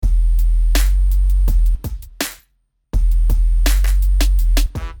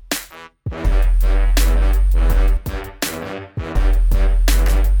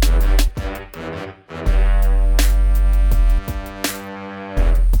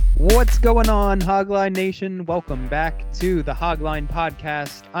What's going on, Hogline Nation? Welcome back to the Hogline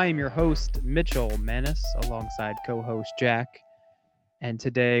Podcast. I am your host, Mitchell Manis, alongside co-host Jack. And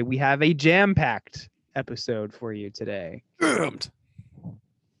today we have a jam-packed episode for you today.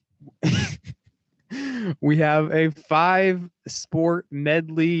 We have a 5-sport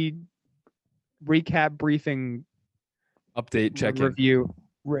medley recap briefing update check-in review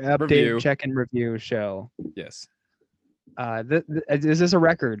check-in review show. Yes. Is this a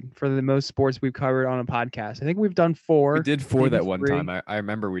record for the most sports we've covered on a podcast? I think we've done 4. We did 4 that one 3. time. I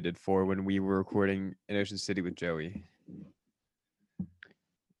remember we did 4 when we were recording in Ocean City with Joey.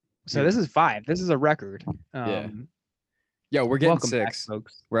 So this is 5. This is a record. Yeah, we're getting 6. Back,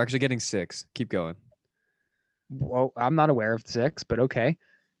 folks. We're actually getting 6. Keep going. Well, I'm not aware of 6, but okay.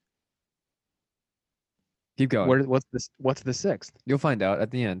 Keep going. What's the 6th? You'll find out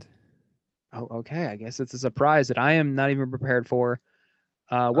at the end. Oh, okay. I guess it's a surprise that I am not even prepared for.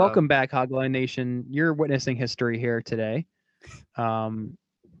 Welcome back, Hogline Nation. You're witnessing history here today. The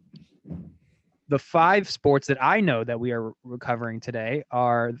 5 sports that I know that we are recovering today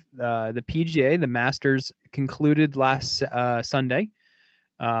are the PGA. The Masters concluded last Sunday.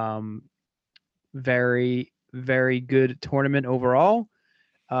 Very, very good tournament overall.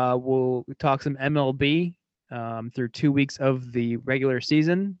 We'll talk some MLB through 2 weeks of the regular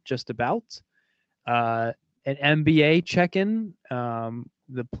season, just about. An NBA check-in.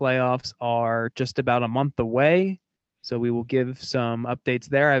 The playoffs are just about a month away, so we will give some updates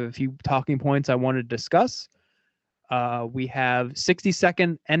there. I have a few talking points I want to discuss. We have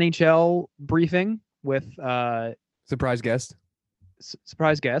 60-second NHL briefing with surprise guest.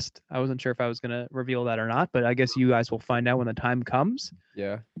 Surprise guest. I wasn't sure if I was going to reveal that or not, but I guess you guys will find out when the time comes.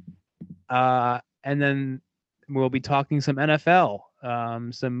 Yeah. And then we'll be talking some NFL,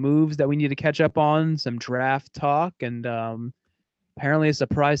 some moves that we need to catch up on, some draft talk, and apparently a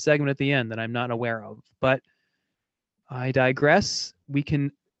surprise segment at the end that I'm not aware of. But I digress. We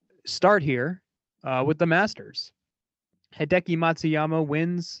can start here with the Masters. Hideki Matsuyama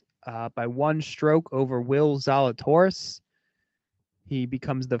wins by 1 stroke over Will Zalatoris. He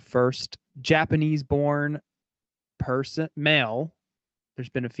becomes the first Japanese-born male. There's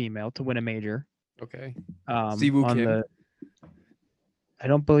been a female to win a major. Okay. Siwoo Kim. I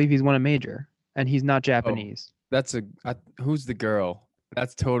don't believe he's won a major, and he's not Japanese. Who's the girl?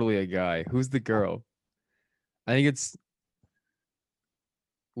 That's totally a guy. Who's the girl? I think it's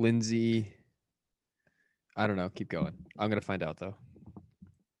Lindsay. I don't know. Keep going. I'm gonna find out though.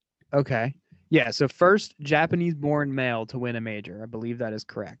 Okay. Yeah. So first Japanese-born male to win a major. I believe that is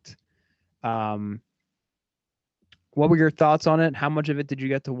correct. What were your thoughts on it? How much of it did you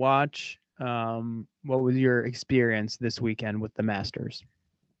get to watch? What was your experience this weekend with the Masters?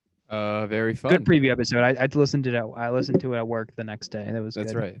 Very fun. Good preview episode. I listened to it. I listened to it at work the next day. That's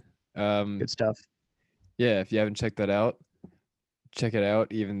good. Right. Good stuff. Yeah, if you haven't checked that out, check it out.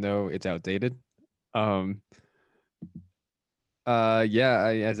 Even though it's outdated. As a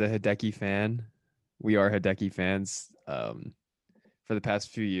Hideki fan, we are Hideki fans. For the past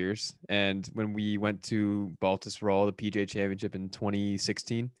few years, and when we went to Baltusrol, the PGA Championship in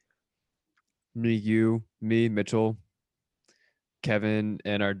 2016. Me, Mitchell, Kevin,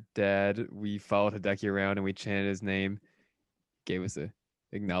 and our dad, we followed Hideki around and we chanted his name, gave us the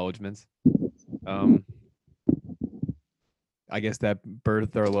acknowledgments. I guess that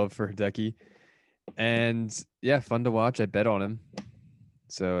birthed our love for Hideki. And yeah, fun to watch. I bet on him.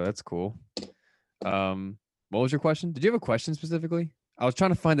 So that's cool. What was your question? Did you have a question specifically? I was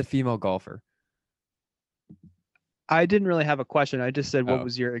trying to find a female golfer. I didn't really have a question. I just said, what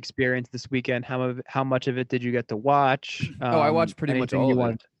was your experience this weekend? How much of it did you get to watch? I watched pretty much all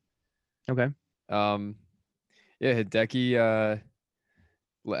of it. Okay. Yeah, Hideki,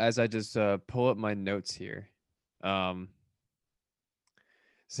 as I just pull up my notes here. So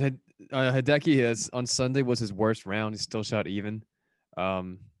Hideki on Sunday was his worst round. He still shot even.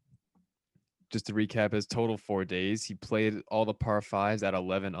 Just to recap, his total 4 days, he played all the par 5s at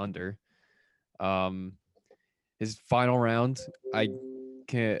 11 under. His final round, I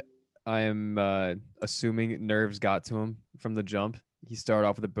am assuming nerves got to him from the jump. He started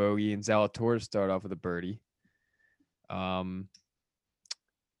off with a bogey, and Zalatoris started off with a birdie. And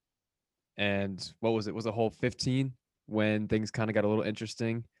what was it? Was a hole 15 when things kind of got a little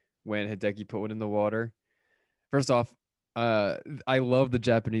interesting when Hideki put one in the water. First off, I love the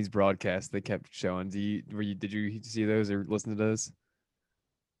Japanese broadcast they kept showing. Did you see those or listen to those?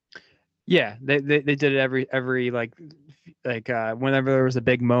 Yeah, they did it every like whenever there was a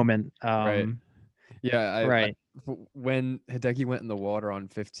big moment. Right. Yeah. Right. When Hideki went in the water on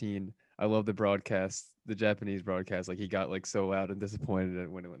 15, I love the broadcast the Japanese broadcast. Like he got like so loud and disappointed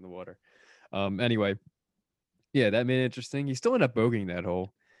when it went in the water. Anyway, yeah, that made it interesting. He still ended up bogeying that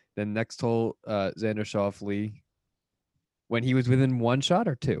hole. Then next hole, Xander Schauffele, when he was within one shot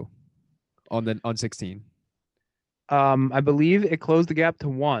or two on 16. I believe it closed the gap to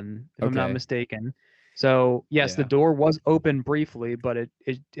 1, if I'm not Okay. mistaken. So yes, the Yeah. door was open briefly, but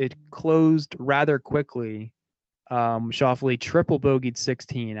it closed rather quickly. Schauffele triple bogeyed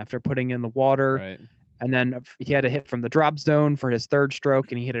 16 after putting in the water, Right. and then he had a hit from the drop zone for his third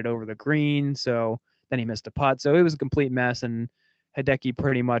stroke, and he hit it over the green. So then he missed a putt. So it was a complete mess, and Hideki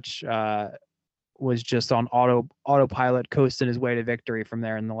pretty much was just on autopilot, coasting his way to victory from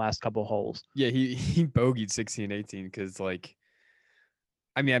there in the last couple holes. Yeah, he bogeyed 16, 18 because like,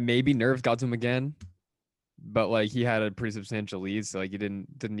 I mean, maybe nerves got to him again, but like he had a pretty substantial lead, so like he didn't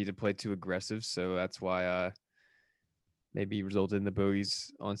need to play too aggressive. So that's why maybe he resulted in the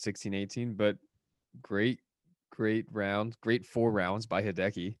bogeys on 16, 18. But great, great round, great 4 rounds by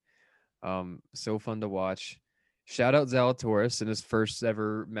Hideki. So fun to watch. Shout out Zalatoris in his first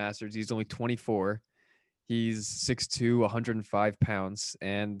ever Masters. He's only 24. He's 6'2", 105 pounds,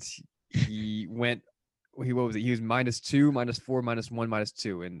 and he went. What was it? He was -2, -4, -1,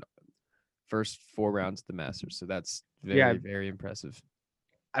 -2 in first 4 rounds of the Masters. So that's Yeah, very, very impressive.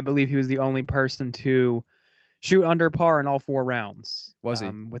 I believe he was the only person to shoot under par in all 4 rounds. Was he?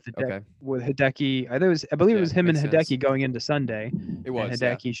 Okay. With Hideki, I believe it Yeah, was him and makes sense. Hideki going into Sunday, It and was,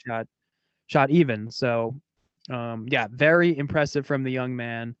 yeah. Hideki shot even. So, yeah, very impressive from the young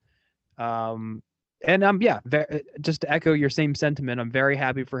man. And yeah, just to echo your same sentiment, I'm very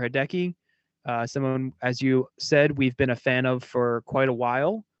happy for Hideki. Someone, as you said, we've been a fan of for quite a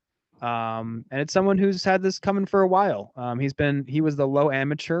while. And it's someone who's had this coming for a while. He was the low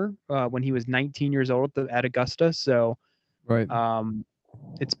amateur when he was 19 years old at Augusta. So Right.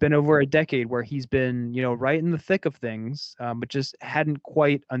 it's been over a decade where he's been, right in the thick of things, but just hadn't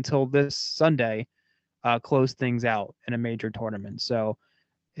quite until this Sunday closed things out in a major tournament. So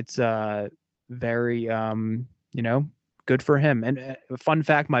it's very, good for him. And fun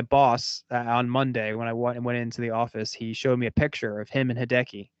fact, my boss on Monday when I went into the office, he showed me a picture of him and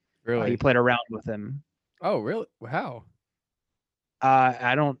Hideki. He Really? played around with him. Oh, really? How?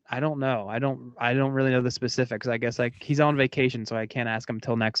 I don't know. I don't really know the specifics. I guess like he's on vacation, so I can't ask him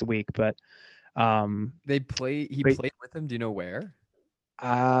till next week. But He played with him. Do you know where?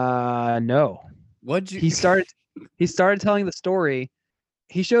 no. What'd you? He started telling the story.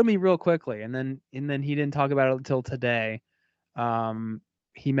 He showed me real quickly, and then he didn't talk about it until today.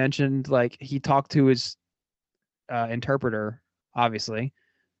 He mentioned like he talked to his interpreter, obviously,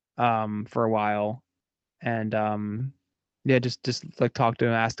 for a while, and yeah, just like talk to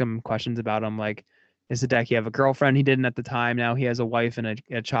him, ask him questions about him, like, is Hideki have a girlfriend? He didn't at the time. Now he has a wife and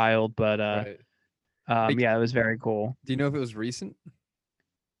a child, but Right. Like, yeah, it was very cool do you know if it was recent?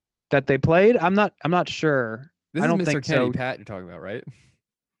 that they played. I'm not sure. This I is don't Mr. think Kenny so. Pat you're talking about, right?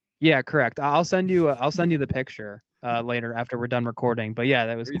 Yeah, correct. I'll send you the picture later after we're done recording. But yeah,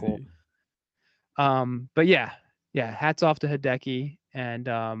 that was cool. Crazy. But yeah, hats off to Hideki. And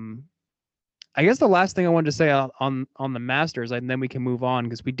I guess the last thing I wanted to say on the Masters, and then we can move on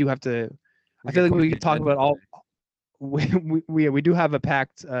because we do have to. I feel like we could talk about all. We do have a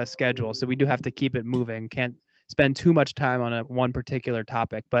packed schedule, so we do have to keep it moving. Can't spend too much time on one particular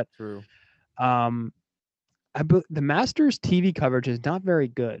topic. But True. the Masters TV coverage is not very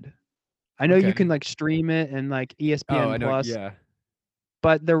good. I know you Okay. can like stream it and like Oh, ESPN I know. Plus, Yeah.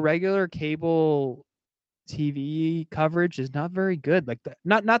 but the regular cable TV coverage is not very good. Like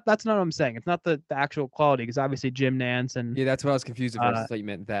not that's not what I'm saying. It's not the actual quality because obviously Jim Nance and Yeah, that's what I was confused at first. I thought you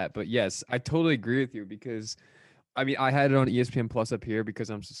meant that. But yes, I totally agree with you because I mean I had it on ESPN Plus up here because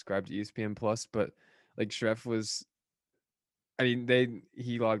I'm subscribed to ESPN Plus, but like Shref was I mean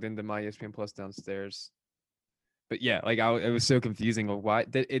he logged into my ESPN Plus downstairs. But yeah, like it was so confusing. Like why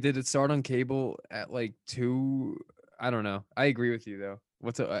did it start on cable at like 2? I don't know. I agree with you though.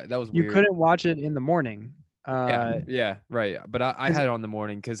 That was you weird. couldn't watch it in the morning. Yeah, right. But I 'Cause had it on the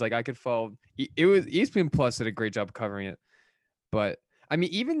morning because like I could follow. It was ESPN Plus did a great job covering it. But I mean,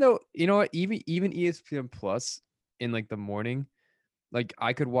 even though you know what, even ESPN Plus in like the morning, like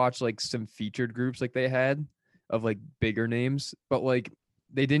I could watch like some featured groups like they had of like bigger names, but like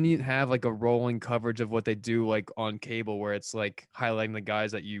they didn't even have like a rolling coverage of what they do like on cable where it's like highlighting the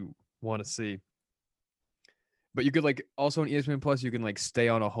guys that you want to see. But you could like also on ESPN Plus, you can like stay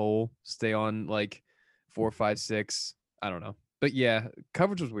on a hole, stay on like 4, 5, 6. I don't know. But yeah,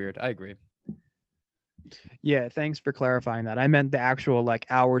 coverage was weird. I agree. Yeah, thanks for clarifying that. I meant the actual like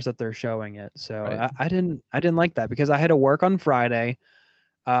hours that they're showing it. So Right. I didn't like that because I had to work on Friday.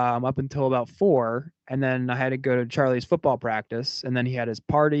 up until about 4, and then I had to go to Charlie's football practice, and then he had his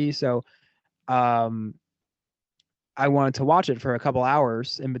party. So um, I wanted to watch it for a couple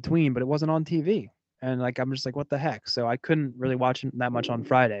hours in between, but it wasn't on TV. And like I'm just like, what the heck? So I couldn't really watch it that much on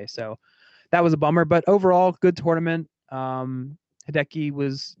Friday. So that was a bummer. But overall, good tournament. Hideki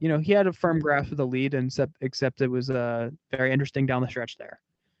was, he had a firm grasp of the lead, and except it was very interesting down the stretch there.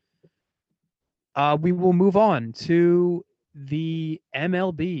 We will move on to the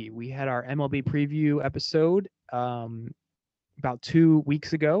MLB. We had our MLB preview episode about 2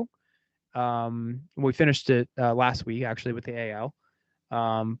 weeks ago. We finished it last week actually with the AL.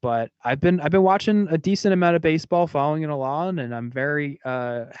 But I've been watching a decent amount of baseball, following it along, and I'm very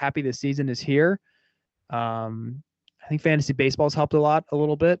happy the season is here. I think fantasy baseball's helped a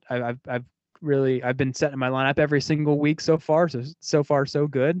little bit. I've been setting my lineup every single week so far. So far so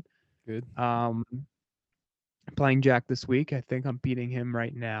good. Good. Playing Jack this week. I think I'm beating him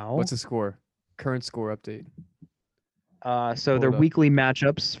right now. What's the score? Current score update. So they're weekly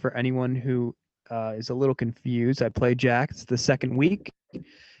matchups for anyone who is a little confused. I play Jack. It's the second week,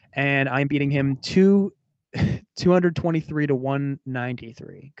 and I'm beating him 223 to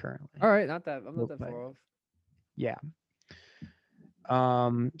 193 currently. All right, I'm not that far off. Yeah.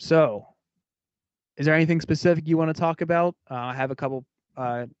 So is there anything specific you want to talk about? I have a couple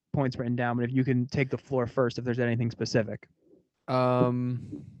points written down, but if you can take the floor first, if there's anything specific. I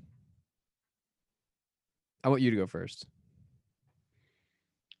want you to go first.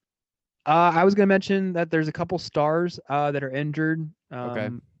 I was going to mention that there's a couple stars that are injured. Okay.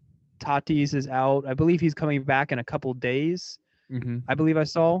 Tatis is out. I believe he's coming back in a couple days. Mm-hmm. I believe I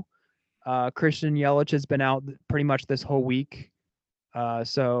saw. Christian Yelich has been out pretty much this whole week.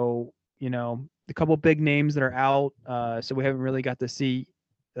 So, a couple big names that are out. So we haven't really got to see,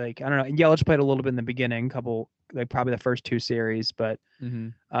 I don't know. Yelich played a little bit in the beginning, probably the first 2 series, but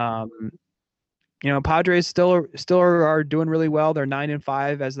Padres still are doing really well. They're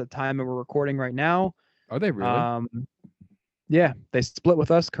 9-5 as the time that we're recording right now. Are they really? Yeah, they split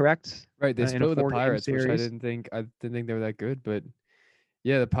with us, correct? Right, they split with the Pirates, which I didn't think they were that good, but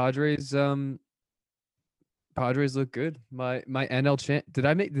yeah, the Padres look good. My NL champ. Did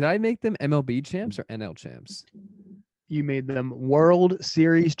I make them MLB champs or NL champs? You made them World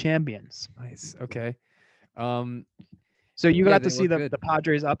Series champions. Nice. Okay. So you got to see the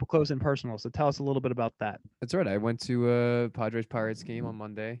Padres up close and personal. So tell us a little bit about that. That's right. I went to a Padres Pirates game on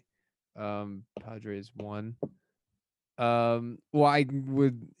Monday. Padres won. Well, I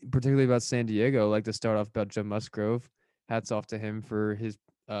would particularly about San Diego like to start off about Joe Musgrove. Hats off to him for his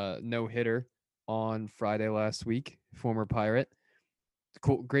no-hitter on Friday last week. Former Pirate.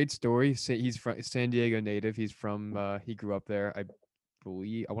 Cool, great story. He's from San Diego native. He's from he grew up there. I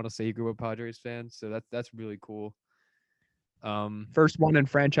want to say he grew up a Padres fan. So that's really cool. First one in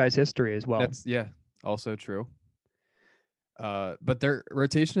franchise history as well. That's also true. But their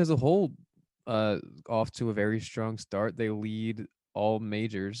rotation as a whole off to a very strong start. They lead all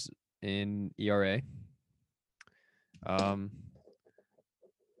majors in ERA.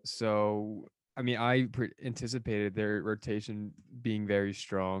 So I mean, I anticipated their rotation being very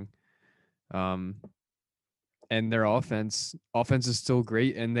strong. And their offense is still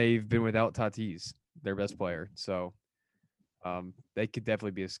great, and they've been without Tatis, their best player. So they could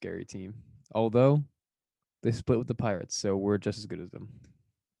definitely be a scary team. Although they split with the Pirates, so we're just as good as them.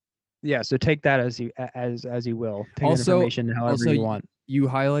 Yeah, so take that as you will. Take information however you want. You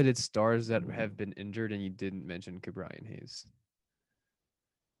highlighted stars that have been injured, and you didn't mention Ke'Bryan Hayes.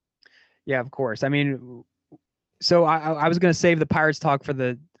 Yeah, of course. I mean, so I was going to save the Pirates talk at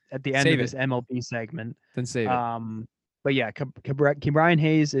the end of this MLB segment. Then save it. But yeah, Ke'Bryan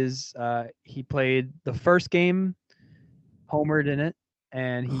Hayes is he played the first game, homered in it,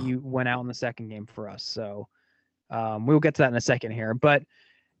 and he went out in the second game for us. So we'll get to that in a second here. But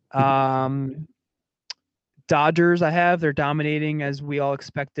Dodgers, they're dominating as we all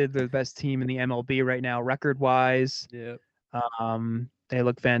expected. They're the best team in the MLB right now, record wise. Yeah. They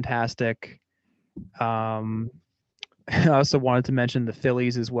look fantastic. I also wanted to mention the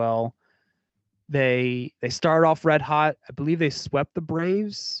Phillies as well. They started off red hot. I believe they swept the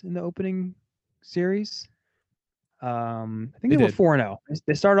Braves in the opening series. I think they were 4-0.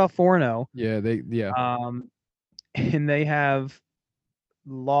 They started off 4-0. Yeah, and they have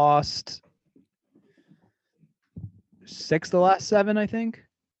lost 6 of the last 7, I think.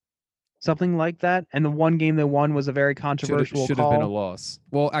 Something like that. And the one game they won was a very controversial call. Should have been a loss.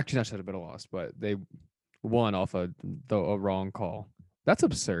 Well, actually, not should have been a loss, but they won off a wrong call. That's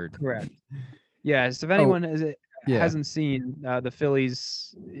absurd. Correct. Yeah. So if anyone hasn't seen the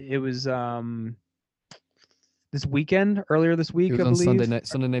Phillies, it was this weekend, earlier this It week, I was on Sunday believe. night.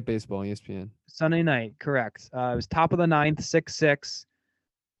 Sunday Night Baseball on ESPN. Sunday night, correct. It was top of the ninth, 6-6.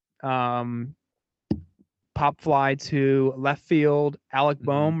 Um, pop fly to left field. Alec Mhm.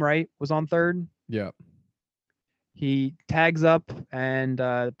 Boehm, right, was on third. Yeah. He tags up and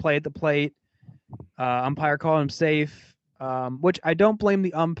play at the plate. Umpire called him safe, which I don't blame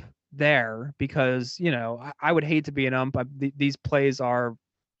the ump there because, I would hate to be an ump. These plays are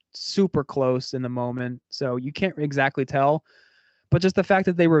super close in the moment, so you can't exactly tell. But just the fact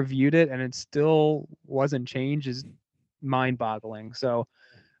that they reviewed it and it still wasn't changed is mind-boggling. So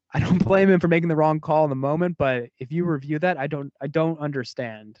I don't blame him for making the wrong call in the moment, but if you review that, I don't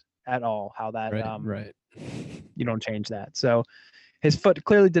understand at all how that Right. Right. you don't change that. So his foot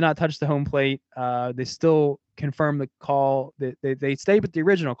clearly did not touch the home plate. They still confirmed the call. They stayed with the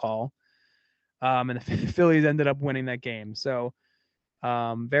original call, and the Phillies ended up winning that game. So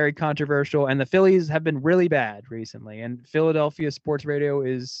very controversial. And the Phillies have been really bad recently. And Philadelphia sports radio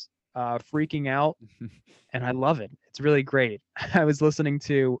is freaking out, and I love it. It's really great. I was listening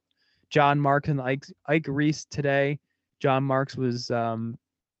to John Marks and Ike Reese today. John Marks was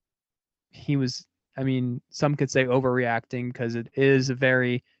he was, I mean, some could say overreacting because it is a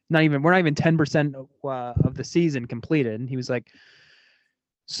very we're not even 10% of the season completed. And he was like,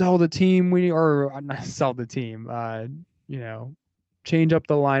 sell the team, not sell the team, you know, change up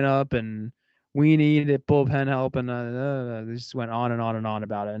the lineup, and we need it bullpen help, and they just went on and on and on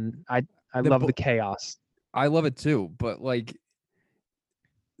about it. And I The love the bull chaos. I love it too, but like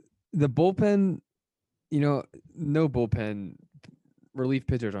the bullpen, no bullpen relief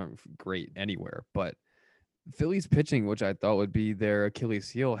pitchers aren't great anywhere, but Phillies pitching, which I thought would be their Achilles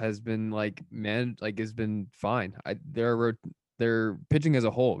heel, has been has been fine. Their pitching as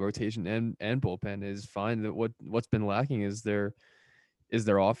a whole, rotation and bullpen is fine. That what's been lacking is their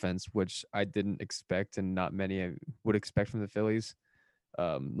offense, which I didn't expect, and not many would expect from the Phillies.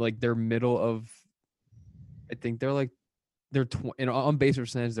 Like they're middle of, I think they're like in on base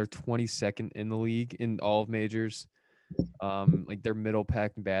percentage, they're 22nd in the league in all of majors. Like their middle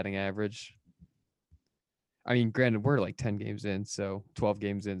pack batting average. I mean, granted, we're like 10 games in, so 12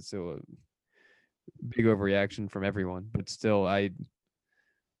 games in, so a big overreaction from everyone. But still, I'd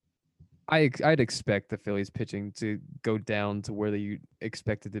expect the Phillies pitching to go down to where they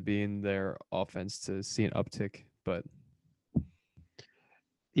expected to be in their offense to see an uptick. But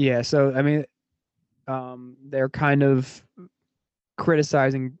Yeah, so I mean, they're kind of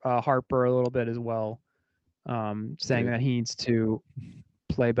criticizing Harper a little bit as well, saying good. that he needs to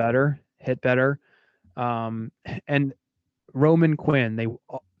play better, hit better, and Roman Quinn.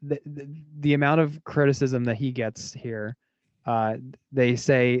 The amount of criticism that he gets here, they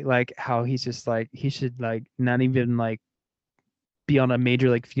say like how he's just like he should like not even like be on a major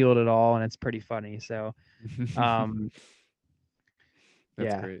league field at all, and it's pretty funny. So um,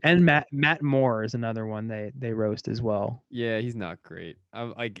 That's yeah, great. and Matt Moore is another one they roast as well. Yeah, he's not great.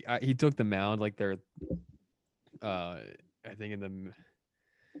 He took the mound like they're I think in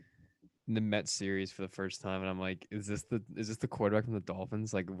the Mets series for the first time, and I'm like, is this the quarterback from the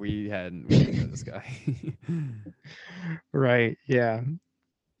Dolphins? Like we didn't know this guy. Right. Yeah.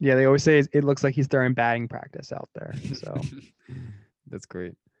 Yeah. They always say it looks like he's throwing batting practice out there. So That's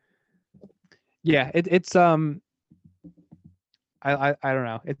great. yeah, it's I don't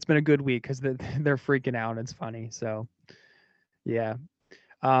know. It's been a good week because they're freaking out. It's funny. So yeah.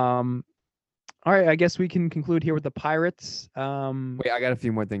 Um. All right. I guess we can conclude here with the Pirates. Wait, I got a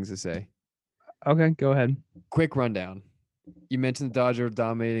few more things to say. Okay. Go ahead. Quick rundown. You mentioned the Dodgers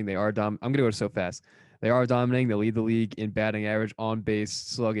dominating. They are I'm gonna go so fast. They are dominating. They lead the league in batting average, on base,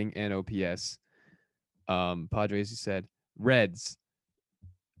 slugging, and OPS. Padres, you said. Reds.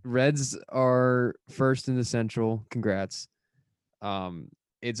 Reds are first in the Central. Congrats. Um,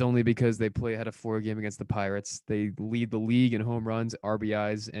 it's only because they had a 4 game against the Pirates. They lead the league in home runs,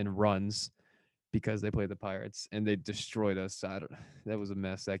 RBIs, and runs because they played the Pirates, and they destroyed us. That was a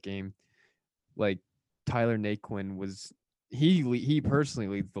mess, that game. Like Tyler Naquin he personally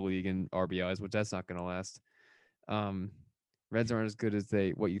leads the league in RBIs, which that's not gonna last. Reds aren't as good as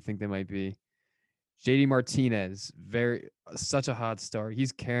what you think they might be. JD Martinez, such a hot start.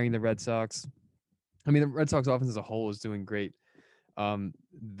 He's carrying the Red Sox. I mean, the Red Sox offense as a whole is doing great.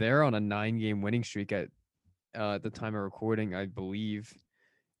 They're on a 9-game winning streak at the time of recording, I believe.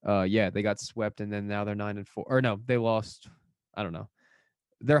 Yeah, they got swept, and then now they're 9-4. Or no, they lost. I don't know.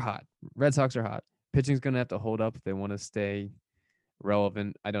 They're hot. Red Sox are hot. Pitching's gonna have to hold up if they want to stay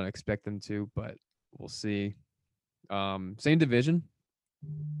relevant. I don't expect them to, but we'll see. Same division.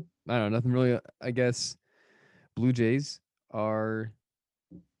 I don't know. Nothing really. I guess Blue Jays are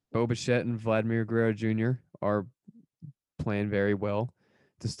Bo Bichette and Vladimir Guerrero Jr. are playing very well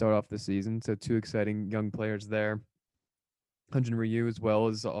to start off the season. So 2 exciting young players there. Hyunjin Ryu as well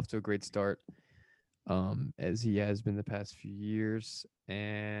is off to a great start, as he has been the past few years.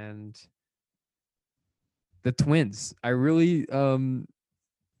 And the Twins, I really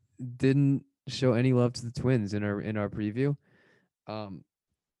didn't show any love to the Twins in our preview.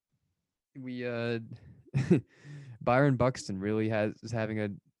 We Byron Buxton really is having a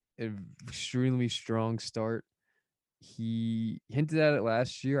extremely strong start. He hinted at it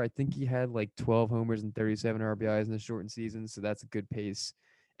last year. I think he had like 12 homers and 37 RBIs in the shortened season, so that's a good pace.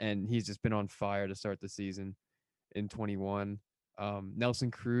 And he's just been on fire to start the season in 21. Nelson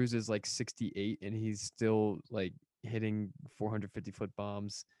Cruz is like 68, and he's still like hitting 450-foot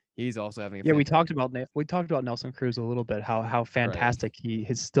bombs. He's also having a Yeah, fantastic. we talked about Nelson Cruz a little bit. How Right. fantastic he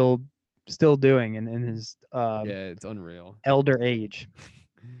is still doing in his Yeah, it's unreal. elder age.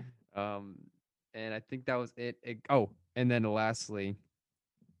 um, and I think that was it. Oh, and then lastly,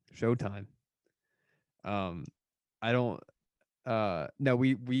 Showtime. I don't. No,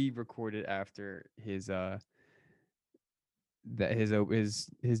 we recorded after his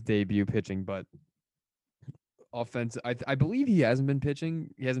debut pitching, but offense. I believe he hasn't been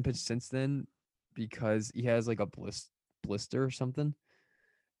pitching. He hasn't pitched since then because he has like a blister or something.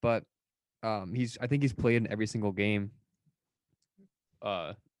 But I think he's played in every single game.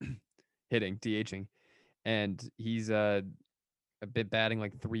 Hitting, DHing, and he's a bit batting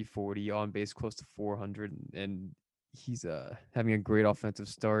like 340, on base close to 400, and he's having a great offensive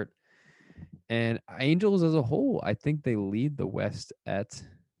start. And Angels as a whole, I think they lead the West at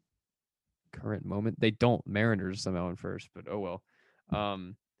current moment. They don't. Mariners somehow in first, but oh well.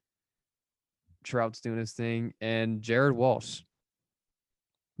 Trout's doing his thing, and Jared Walsh.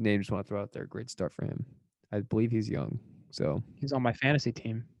 Name just want to throw out there. Great start for him. I believe he's young. So He's on my fantasy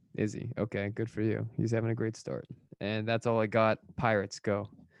team. is he? Okay, good for you. He's having a great start. And that's all I got. Pirates, go.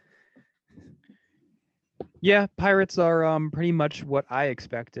 Yeah, Pirates are pretty much what I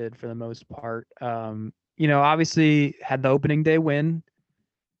expected for the most part. Obviously had the opening day win,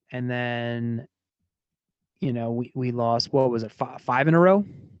 and then we lost, what was it, five in a row?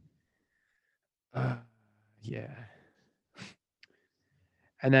 Yeah.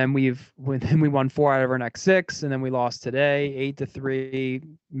 And then we won 4 out of our next 6, and then we lost today 8-3.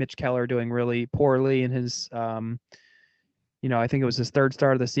 Mitch Keller doing really poorly in his I think it was his 3rd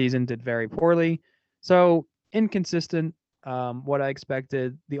start of the season, did very poorly. So inconsistent, what I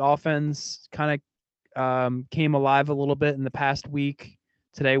expected. The offense kind of came alive a little bit in the past week.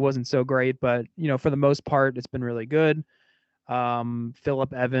 Today wasn't so great, but for the most part, it's been really good.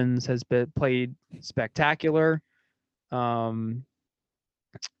 Phillip Evans has played spectacular.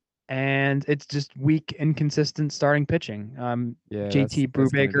 And it's just weak, inconsistent starting pitching. Yeah, JT that's gonna be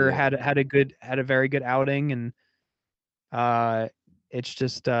Brubaker it. had a very good outing, and it's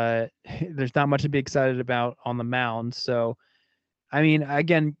just there's not much to be excited about on the mound. So, I mean,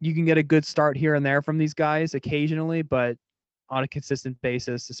 again, you can get a good start here and there from these guys occasionally, but on a consistent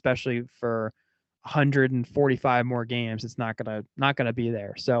basis, especially for 145 more games, it's not gonna be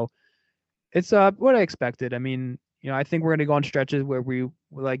there. So it's what I expected. I mean, I think we're gonna go on stretches where we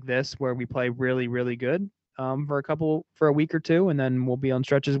like this, where we play really, really good for a week or two, and then we'll be on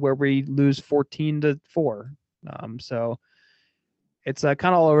stretches where we lose 14-4. So it's kind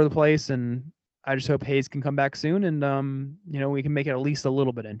of all over the place, and I just hope Hayes can come back soon, and we can make it at least a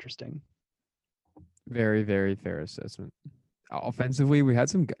little bit interesting. Very, very fair assessment. Offensively, we had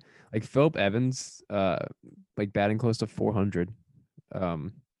some like Phillip Evans, like batting close to 400,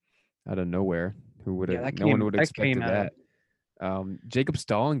 out of nowhere. Who would Yeah, have? No one would have that came expected out of that. Jacob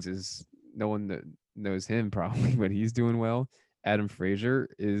Stallings is no one that knows him probably, but he's doing well. Adam Frazier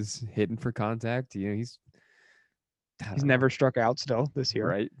is hitting for contact. He's I he's don't know, never struck out still this year.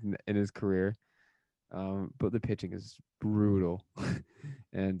 right in his career. But the pitching is brutal,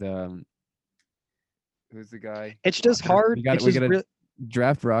 and who's the guy? It's just Rocker. hard. We got It's we just got to real.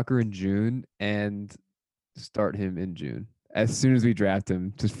 draft Rocker in June and start him in June. As soon as we draft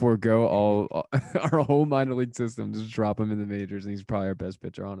him, just forego all our whole minor league system. Just drop him in the majors, and he's probably our best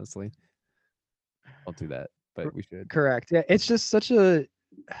pitcher. Honestly, I'll do that, but we should. Correct. Yeah, it's just such a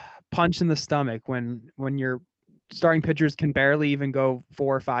punch in the stomach when your starting pitchers can barely even go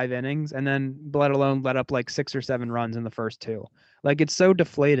 4 or 5 innings, and then let alone let up like 6 or 7 runs in the first 2. Like, it's so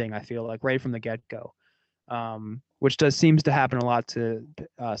deflating, I feel like, right from the get-go. Which seems to happen a lot to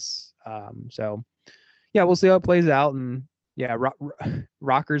us. So yeah, we'll see how it plays out, and yeah,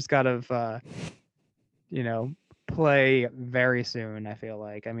 Rocker's got to play very soon, I feel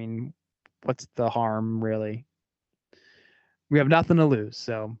like. I mean, what's the harm, really? We have nothing to lose,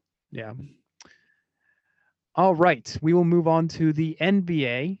 so yeah. All right, we will move on to the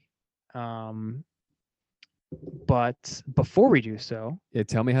NBA. Um, but before we do so, Yeah,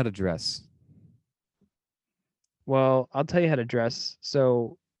 tell me how to dress. well, I'll tell you how to dress.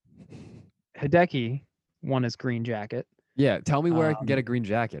 So Hideki won his green jacket. Yeah, tell me where I can get Um, a green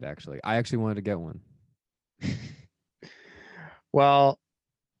jacket. Actually, I actually wanted to get one. well,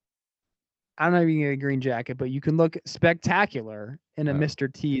 I'm not even getting a green jacket, but you can look spectacular in a Oh,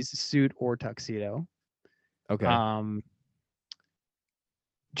 Mr. T's suit or tuxedo. okay. Um,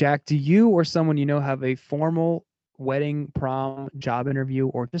 Jack, do you or someone you know have a formal wedding, prom, job interview,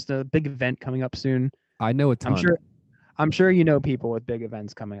 or just a big event coming up soon? I know a I'm ton. sure I'm sure you know people with big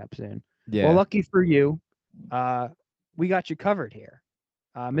events coming up soon. Well, Yeah, lucky for you, uh, we got you covered here.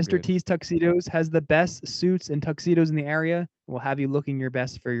 I'm Mr. good. T's Tuxedos has the best suits and tuxedos in the area. Will have you looking your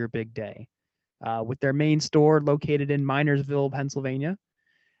best for your big day. With their main store located in Minersville, Pennsylvania.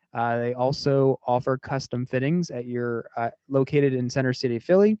 They also offer custom fittings at your located in Center City,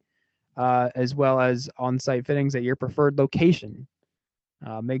 Philly, as well as on-site fittings at your preferred location.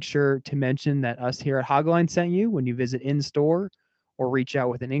 Make sure to mention that us here at Hogline sent you when you visit in store or reach out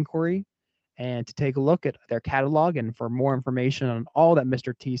with an inquiry and to take a look at their catalog and for more information on all that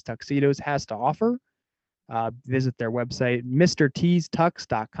Mr. T's Tuxedos has to offer. Visit their website,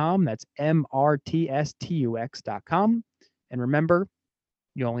 mrtstux.com. That's mrtstux.com. And remember,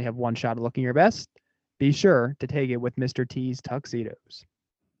 you only have one shot at looking your best. Be sure to take it with Mr. T's Tuxedos.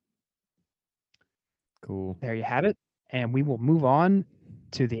 Cool. There you have it. And we will move on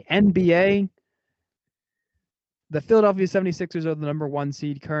to the NBA. The Philadelphia 76ers are the number one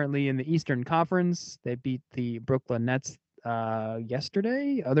seed currently in the Eastern Conference. They beat the Brooklyn Nets other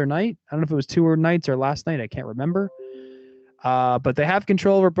night. I don't know if it was two or nights or last night. I can't remember. But they have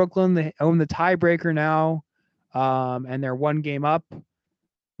control over Brooklyn. They own the tiebreaker now, and they're one game up.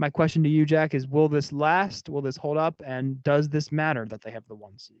 My question to you, Jack, is will this last? Will this hold up? And does this matter that they have the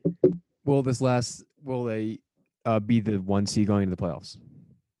one seed? Will they be the one seed going into the playoffs?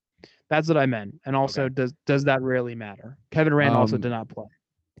 That's what I meant. And also, Okay. does that really matter? Kevin Durant also Um, did not play.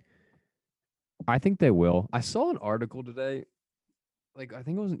 I think they will. I saw an article today, like I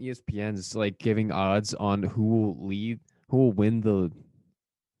think it was an ESPN's, like giving odds on who will win the,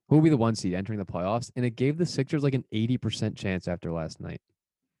 who will be the one seed entering the playoffs, and it gave the Sixers like an 80% chance after last night,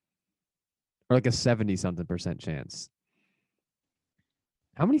 or like a 70 something percent chance.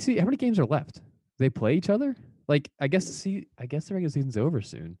 How many games are left? They play each other? Like I guess the regular season's over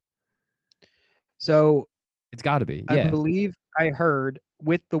soon. So It's got to be. I Yeah. believe I heard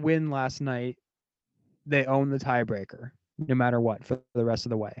with the win last night, they own the tiebreaker no matter what for the rest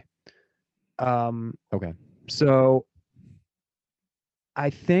of the way. Um, Okay. so I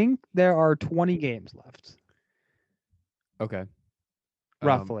think there are 20 games left, Okay. Um.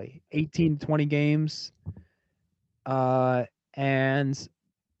 roughly 18 to 20 games. Uh, and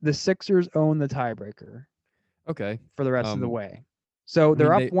the Sixers own the tiebreaker Okay. for the rest of the Um. way. So I mean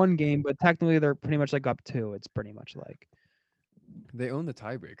they're up one game, but technically they're pretty much like up two. It's pretty much like they own the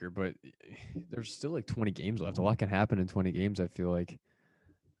tiebreaker, but there's still like 20 games left. A lot can happen in 20 games. I feel like.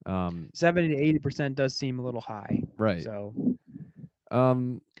 70 to 80% does seem a little high. Right. So,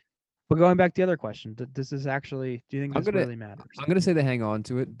 Um. but going back to the other question, does this actually, do you think I'm this gonna really matters? I'm gonna say they hang on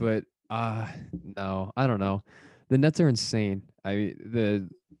to it, but no, I don't know. The Nets are insane. The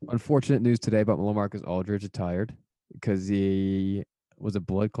unfortunate news today about LaMarcus Aldridge retired because he was a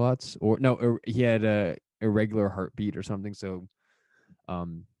blood clots or no, he had a irregular heartbeat or something. So,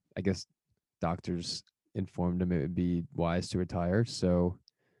 I guess doctors informed him it would be wise to retire. So,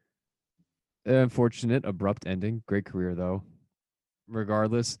 unfortunate, abrupt ending. Great career though.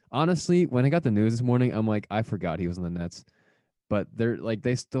 Regardless, honestly, when I got the news this morning, I'm like, I forgot he was in the Nets. But they're like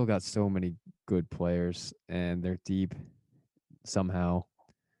they still got so many good players and they're deep somehow.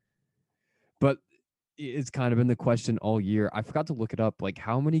 But it's kind of been the question all year. I forgot to look it up. Like,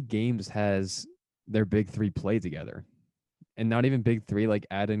 how many games has their big three played together? And not even big three, like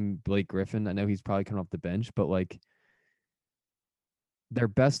adding Blake Griffin. I know he's probably coming off the bench, but like their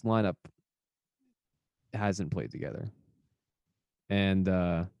best lineup hasn't played together. And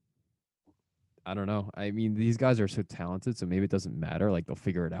I don't know. I mean, these guys are so talented, so maybe it doesn't matter. Like they'll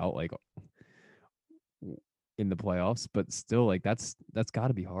figure it out like in the playoffs, but still like that's got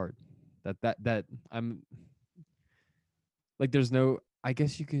to be hard. That I'm like there's no, I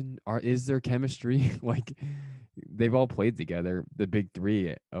guess you can, are is there chemistry? Like they've all played together. The big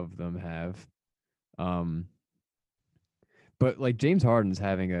three of them have. Um but like James Harden's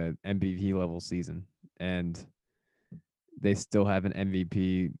having a MVP level season and they still have an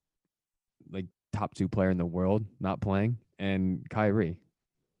MVP, like top two player in the world not playing, and Kyrie.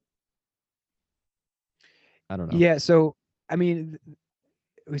 I don't know. Yeah, so I mean,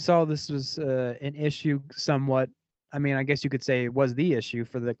 we saw this was an issue somewhat. I mean, I guess you could say it was the issue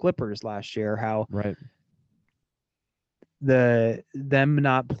for the Clippers last year, how Right. them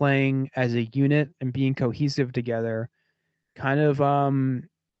not playing as a unit and being cohesive together kind of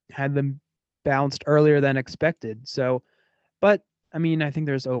had them bounced earlier than expected. So, but I mean, I think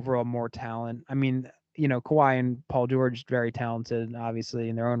there's overall more talent. I mean, Kawhi and Paul George very talented, obviously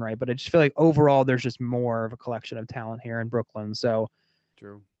in their own right, but I just feel like overall there's just more of a collection of talent here in Brooklyn. So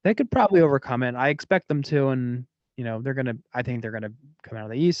True. they could probably overcome it. I expect them to, and they're gonna. I think they're gonna come out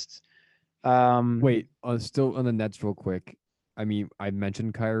of the East. Wait, still on the Nets real quick. I mean, I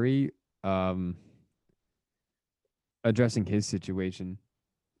mentioned Kyrie, um, addressing his situation.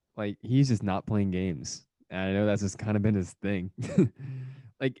 Like he's just not playing games. And I know that's just kind of been his thing.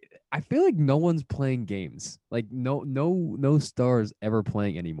 Like I feel like no one's playing games. Like no stars ever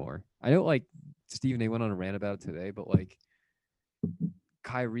playing anymore. I know like Stephen A went on a rant about it today, but like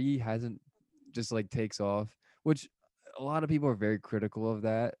Kyrie hasn't just like takes off, which a lot of people are very critical of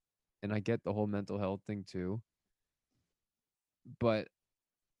that. And I get the whole mental health thing too. But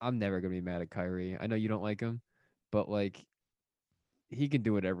I'm never gonna be mad at Kyrie. I know you don't like him, but like he can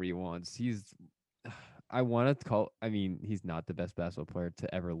do whatever he wants. I want to call. I mean, he's not the best basketball player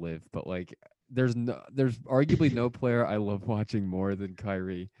to ever live, but like, there's arguably no player I love watching more than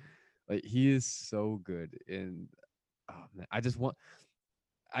Kyrie. Like, he is so good, and oh man, I just want.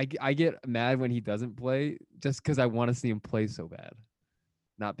 I get mad when he doesn't play just because I want to see him play so bad,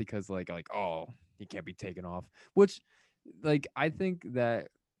 not because like oh he can't be taken off. Which, like, I think that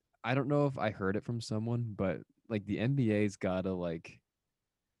I don't know if I heard it from someone, but like the NBA's gotta like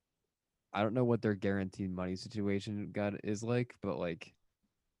I don't know what their guaranteed money situation got is like, but like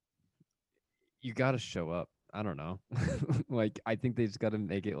you got to show up. I don't know. Like I think they just got to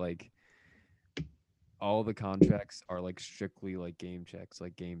make it like all the contracts are like strictly like game checks,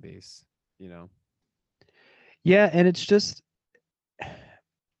 like game based, you know. Yeah, and it's just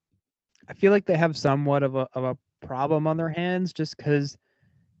I feel like they have somewhat of a problem on their hands just because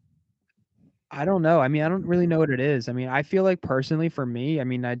I don't know. I mean, I don't really know what it is. I mean, I feel like personally for me, I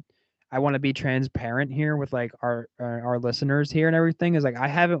mean, I want to be transparent here with like our listeners here and everything. Is like I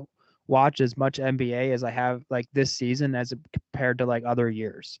haven't watched as much NBA as I have like this season as compared to like other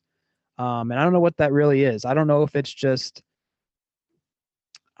years. And I don't know what that really is. I don't know if it's just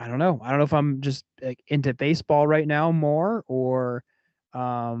I don't know. I don't know if I'm just like into baseball right now more or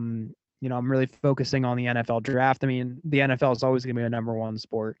I'm really focusing on the NFL draft. I mean, the NFL is always going to be a number one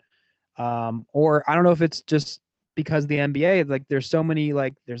sport. Or I don't know if it's just because the NBA, like there's so many,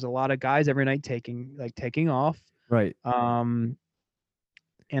 like there's a lot of guys every night taking off. Right. Um,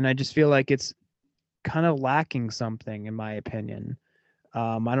 and I just feel like it's kind of lacking something in my opinion.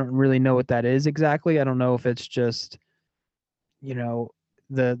 I don't really know what that is exactly. I don't know if it's just, you know,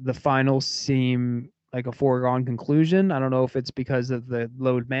 the finals seem like a foregone conclusion. I don't know if it's because of the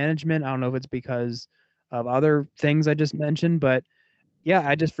load management. I don't know if it's because of other things I just mentioned, but yeah,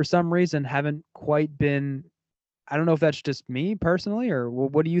 I just for some reason haven't quite been. I don't know if that's just me personally, or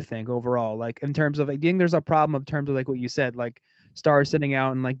what do you think overall? Like in terms of, like, do you think there's a problem in terms of like what you said, like stars sitting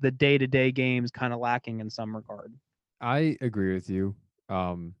out and like the day to day games kind of lacking in some regard? I agree with you.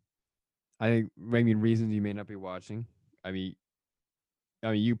 Um, I mean, reasons you may not be watching. I mean,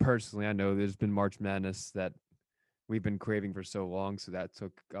 you personally, I know there's been March Madness that we've been craving for so long, so that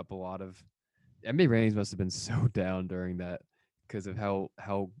took up a lot of NBA ratings must have been so down during that because of how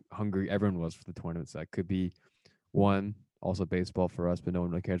hungry everyone was for the tournaments. That could be one. Also baseball for us, but no one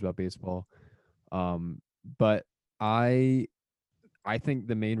really cares about baseball. But I I think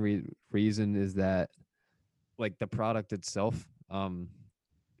the main reason is that like the product itself.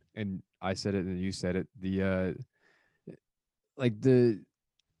 And I said it and you said it. Like the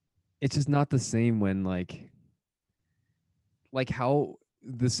it's just not the same when like how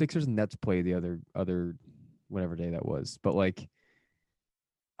the Sixers and Nets play the other whatever day that was. But like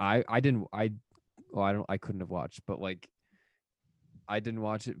I didn't I well I don't I couldn't have watched, but like I didn't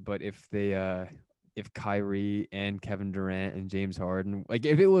watch it. But if Kyrie and Kevin Durant and James Harden, like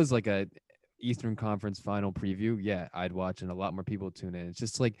if it was like a Eastern Conference final preview, yeah, I'd watch and a lot more people tune in. It's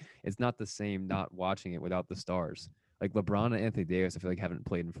just like it's not the same not watching it without the stars. Like LeBron and Anthony Davis, I feel like haven't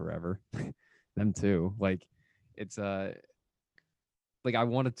played in forever. Them too. Like it's like I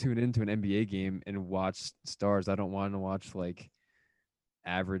want to tune into an NBA game and watch stars. I don't want to watch like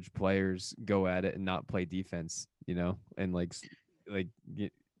average players go at it and not play defense, you know? And like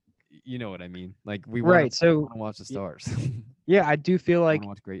you know what I mean? Like we Right. want So to watch the stars. yeah, I do feel Want to like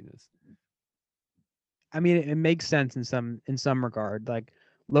watch greatness. I mean it makes sense in some regard. Like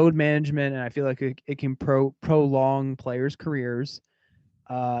load management, and I feel like it can prolong players' careers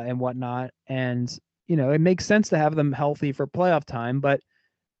and whatnot. And it makes sense to have them healthy for playoff time, but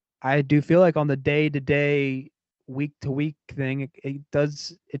I do feel like on the day-to-day, week-to-week thing, it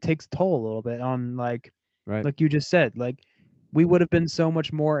takes toll a little bit on Right. like you just said, like we would have been so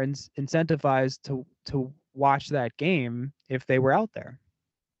much more incentivized to watch that game if they were out there.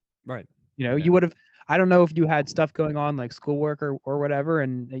 Right. You Yeah. would have. I don't know if you had stuff going on like schoolwork or whatever,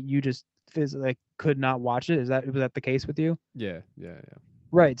 and you just physically could not watch it. Was that the case with you? Yeah. Yeah. Yeah.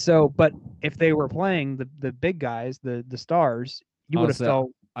 Right. So, but if they were playing the big guys, the stars, Honestly,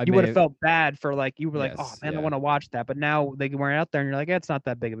 I you may would have have. felt bad for you were like, oh Yes. man, I Yeah. want to watch that. But now they weren't out there, and you're like, it's not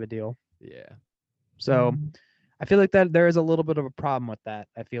that big of a deal. Yeah. So, I feel like that there is a little bit of a problem with that.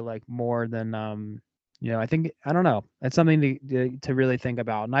 I feel like more than I think I don't know. It's something to really think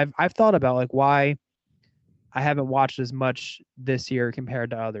about, and I've thought about why I haven't watched as much this year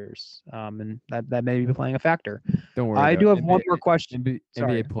compared to others, and that may be playing a factor. Don't worry I though. do have one more question. NBA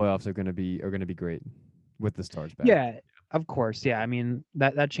Sorry. playoffs are gonna be great with the stars back. Yeah, of course. Yeah, I mean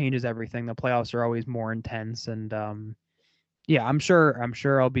that changes everything. The playoffs are always more intense, and yeah, I'm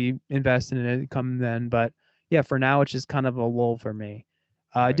sure I'll be invested in it come then. But yeah, for now it's just kind of a lull for me.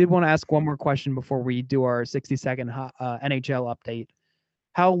 I Right. did want to ask one more question before we do our 60-second NHL update.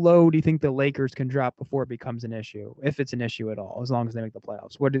 How low do you think the Lakers can drop before it becomes an issue, if it's an issue at all, as long as they make the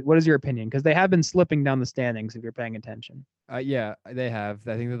playoffs? What is your opinion? Because they have been slipping down the standings if you're paying attention. Yeah, they have.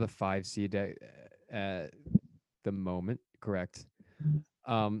 I think they're the 5 seed at the moment. Correct.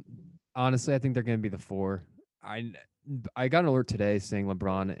 Um, honestly, I think they're gonna be the 4. I I got an alert today saying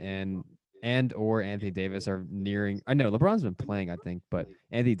LeBron and or Anthony Davis are nearing. I know LeBron's been playing, I think, but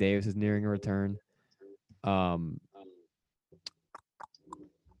Anthony Davis is nearing a return. Um,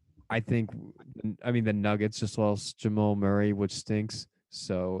 I think, I mean, the Nuggets just lost Jamal Murray, which stinks.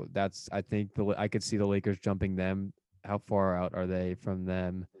 So I think I could see the Lakers jumping them. How far out are they from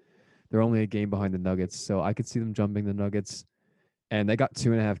them? They're only a game behind the Nuggets, so I could see them jumping the Nuggets. And they got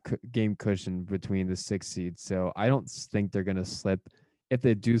 2.5 game cushion between the 6 seeds, so I don't think they're gonna slip. If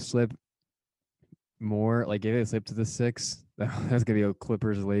they do slip more, like if they slip to the 6, that's gonna be a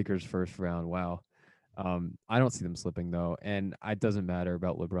Clippers Lakers first round. Wow. I don't see them slipping though, and it doesn't matter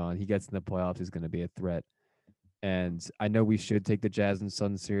about LeBron. He gets in the playoffs, he's going to be a threat. And I know we should take the Jazz and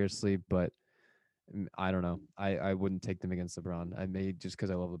Suns seriously, but I don't know. I wouldn't take them against LeBron. I may just because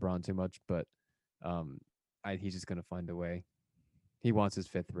I love LeBron too much, but um, he's just going to find a way. He wants his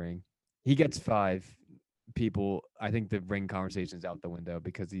 5th ring. He gets 5. People, I think the ring conversation is out the window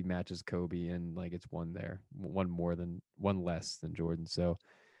because he matches Kobe and it's one less than Jordan. So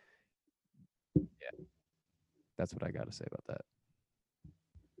yeah, that's what I got to say about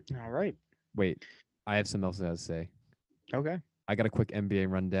that. All right. Wait, I have something else I have to say. Okay. I got a quick NBA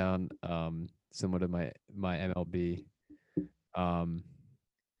rundown, similar to my MLB.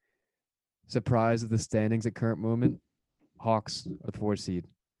 Surprise of the standings at current moment, Hawks are the 4 seed.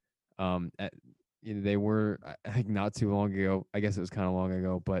 They were not too long ago. I guess it was kind of long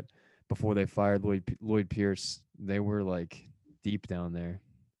ago, but before they fired Lloyd Pierce, they were deep down there.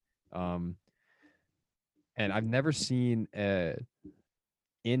 And I've never seen a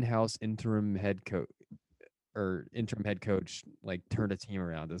in-house interim head coach turn a team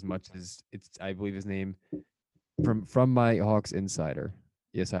around as much as I believe his name from my Hawks insider.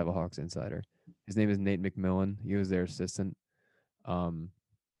 Yes, I have a Hawks insider. His name is Nate McMillan. He was their assistant.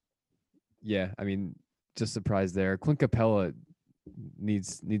 Yeah, I mean, just surprised there. Clint Capella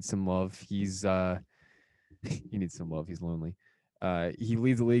needs some love. He's he needs some love. He's lonely. He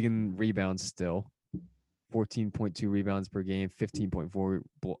leads the league in rebounds still. 14.2 rebounds per game, 15.4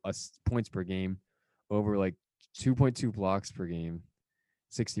 points per game, over 2.2 blocks per game,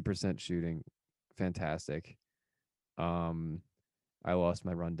 60% shooting. Fantastic. I lost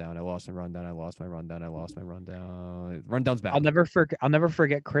my rundown. Rundown's back. I'll never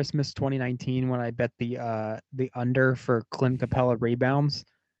forget Christmas 2019 when I bet the under for Clint Capella rebounds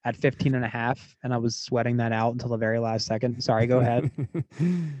at 15.5, and I was sweating that out until the very last second. Sorry, go ahead.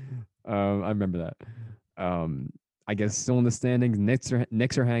 I remember that. I guess still in the standings.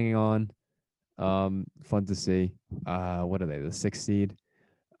 Knicks are hanging on. Fun to see. What are they? The 6th seed.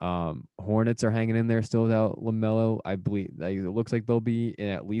 Hornets are hanging in there still without LaMelo. I believe it looks like they'll be in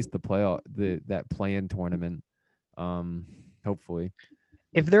at least that play-in tournament. Hopefully.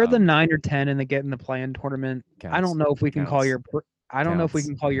 If they're the 9 or 10 and they get in the play-in tournament, Counts. I don't know if we can call your Counts.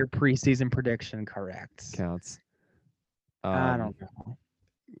 preseason prediction correct. Counts. I don't know.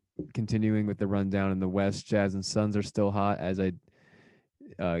 Continuing with the rundown in the West, Jazz and Suns are still hot.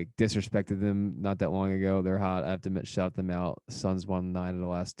 disrespected them not that long ago. They're hot. I have to admit, shout them out. Suns won 9 of the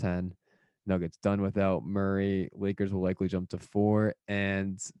last 10. Nuggets done without Murray. Lakers will likely jump to 4.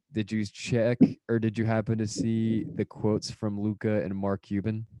 And did you check or did you happen to see the quotes from Luka and Mark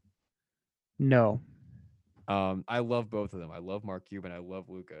Cuban? No. I love both of them. I love Mark Cuban. I love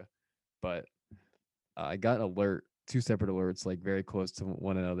Luka, but I got an alert, 2 separate alerts, like very close to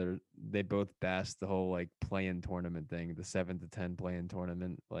one another. They both bashed the whole like play-in tournament thing, the 7 to 10 play-in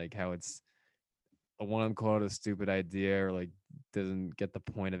tournament, like how it's one of them called it a stupid idea or like doesn't get the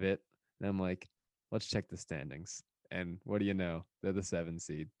point of it. And I'm like, let's check the standings. And what do you know? They're the 7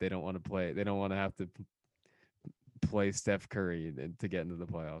 seed. They don't want to play. They don't want to have to play Steph Curry to get into the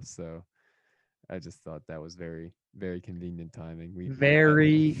playoffs. So I just thought that was very, very convenient timing.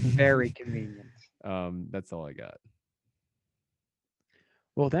 Very convenient. That's all I got.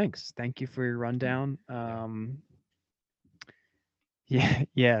 Well, thanks. Thank you for your rundown.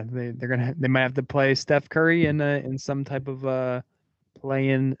 Yeah, they might have to play Steph Curry in some type of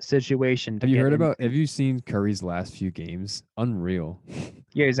play-in situation. Have you seen Curry's last few games? Unreal.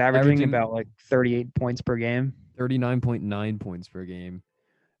 Yeah, he's averaging about like 38 points per game. 39.9 points per game.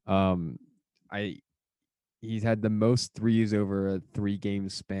 He's had the most threes over a 3-game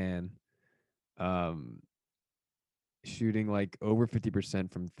span. Shooting like over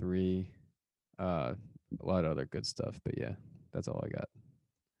 50% from 3. A lot of other good stuff, but yeah, that's all I got.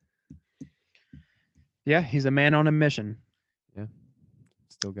 Yeah, he's a man on a mission. Yeah,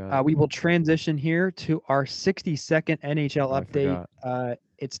 still got. We will transition here to our 60-second NHL update.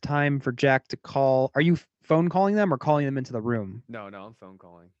 It's time for Jack to call. Are you phone calling them or calling them into the room? No, I'm phone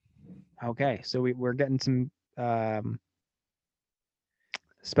calling. Okay, so we're getting some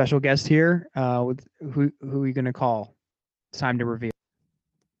special guest here. With who are you gonna call? It's time to reveal.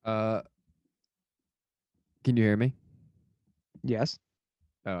 Can you hear me? Yes.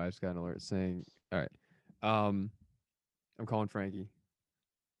 Oh, I just got an alert saying. All right. I'm calling Frankie.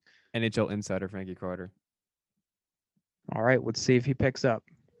 NHL insider Frankie Carter. All right, let's see if he picks up.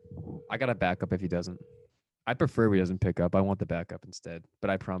 I got a backup if he doesn't. I prefer if he doesn't pick up. I want the backup instead, but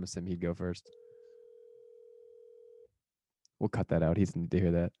I promised him he'd go first. We'll cut that out. He doesn't need to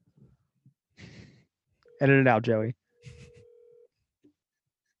hear that. Edit it out, Joey.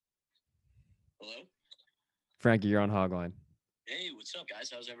 Hello? Frankie, you're on Hogline. Hey, what's up,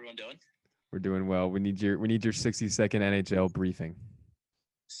 guys? How's everyone doing? We're doing well. We need your 60-second NHL briefing.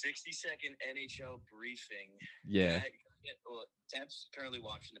 60-second NHL briefing. Yeah. Well, Tap's currently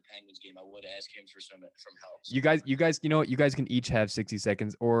watching the Penguins game. I would ask him for some help. You guys, you know what? You guys can each have 60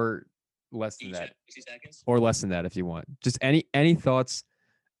 seconds or less than that. 60 seconds? Or less than that if you want. Just any thoughts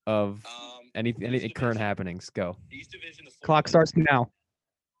of any current happenings. Go. East Division. Clock starts now.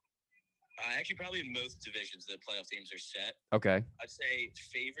 Actually, probably in most divisions, the playoff teams are set. Okay. I'd say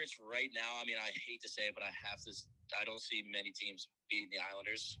favorites right now. I mean, I hate to say it, but I don't see many teams beating the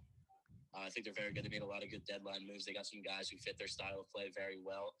Islanders. I think they're very good. They made a lot of good deadline moves. They got some guys who fit their style of play very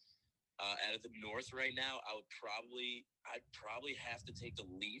well. Out of the North right now, I'd probably have to take the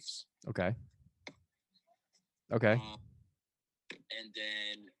Leafs. Okay. Okay. And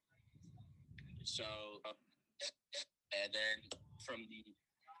then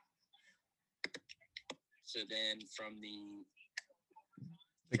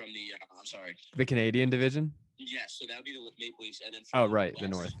I'm sorry. The Canadian division? Yes, so that would be the Maple Leafs. And then the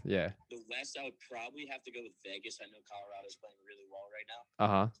North. Yeah. The West, I would probably have to go with Vegas. I know Colorado's playing really well right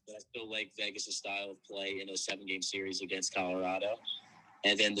now. But I still like Vegas' style of play in a 7-game series against Colorado.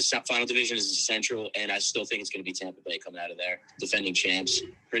 And then the final division is the Central, and I still think it's going to be Tampa Bay coming out of there. Defending champs,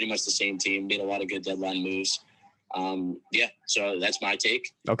 pretty much the same team, made a lot of good deadline moves. So that's my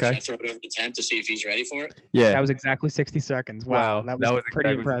take. Okay. Should I throw it over to Temp to see if he's ready for it? Yeah. That was exactly 60 seconds. Wow. That was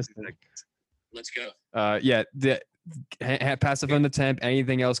pretty impressive. Let's go. Yeah. Pass the phone to Temp.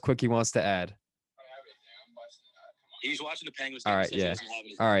 Anything else quick he wants to add? He's watching the Penguins. All right. Yeah.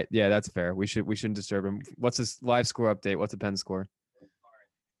 All right. Yeah, that's fair. We shouldn't disturb him. What's his live score update? What's the Pens score?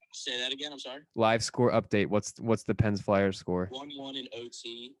 Say that again. I'm sorry. Live score update. What's the Pens Flyers score? 1-1 in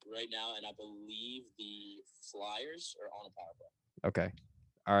OT right now, and I believe the Flyers are on a power play. Okay.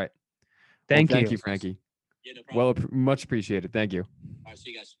 All right. Thank you, Frankie. Yeah, no problem. Well, much appreciated. Thank you. All right,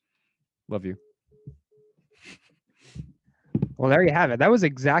 see you guys. Love you. Well, there you have it. That was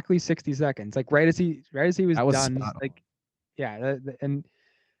exactly 60 seconds. Like right as he was done. Like, yeah,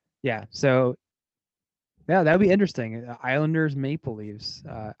 So, yeah, that would be interesting. Islanders, Maple Leafs.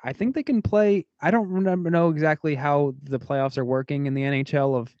 I think they can play. I don't know exactly how the playoffs are working in the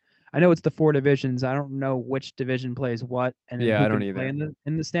NHL. I know it's the 4 divisions. I don't know which division plays what, and I don't either. Play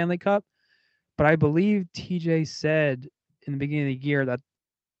in the Stanley Cup. But I believe TJ said in the beginning of the year that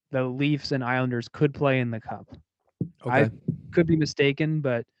the Leafs and Islanders could play in the Cup. Okay. I could be mistaken,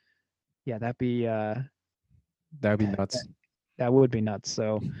 but yeah, that'd be nuts. That would be nuts.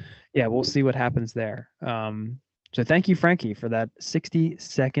 So yeah, we'll see what happens there. So thank you, Frankie, for that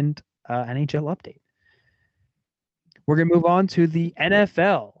 60-second NHL update. We're gonna move on to the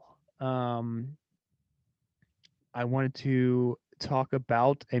NFL. I wanted to talk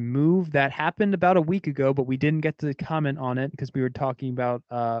about a move that happened about a week ago, but we didn't get to comment on it because we were talking about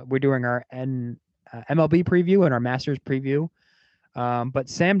we're doing our MLB preview and our Masters preview. But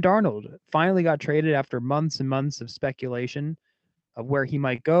Sam Darnold finally got traded after months and months of speculation of where he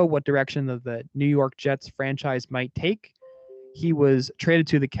might go, what direction the New York Jets franchise might take. He was traded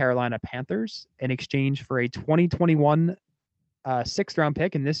to the Carolina Panthers in exchange for a 2021 sixth-round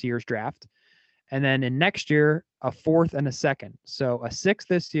pick in this year's draft. And then in next year, a fourth and a second. So a sixth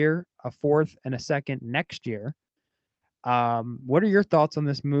this year, a fourth and a second next year. What are your thoughts on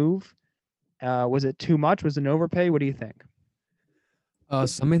this move? Was it too much? Was it an overpay? What do you think?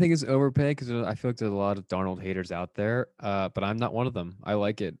 Some may think it's overpay because I feel like there's a lot of Darnold haters out there, but I'm not one of them. I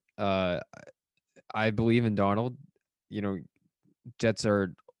like it. I believe in Darnold. You know, Jets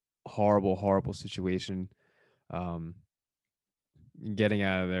are horrible, horrible situation. Getting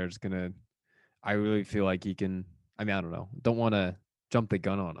out of there is gonna. I really feel like he can. I mean, I don't know. Don't want to jump the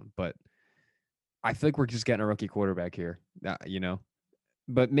gun on him, but I feel like we're just getting a rookie quarterback here. You know,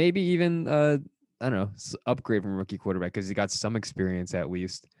 but maybe even I don't know, upgrade from rookie quarterback because he got some experience at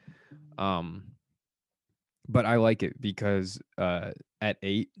least. But I like it because at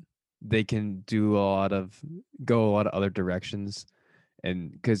 8 they can do go a lot of other directions,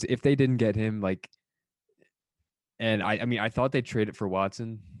 and because if they didn't get him, like, and I mean I thought they traded for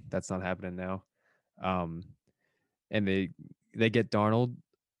Watson. That's not happening now. And they get Darnold.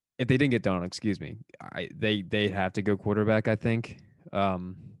 If they didn't get Darnold, excuse me, they have to go quarterback, I think.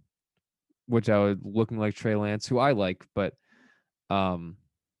 Which I would looking like Trey Lance, who I like, but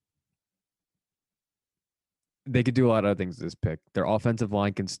they could do a lot of other things with this pick. Their offensive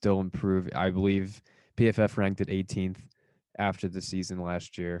line can still improve. I believe PFF ranked it 18th after the season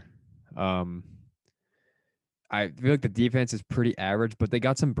last year. I feel like the defense is pretty average, but they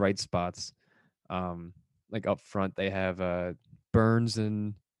got some bright spots. Like up front, they have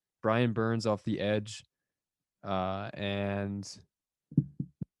Brian Burns off the edge, and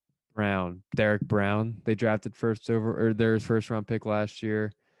Derek Brown. They drafted their first round pick last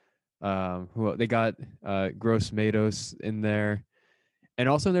year. Who they got Gross Matos in there, and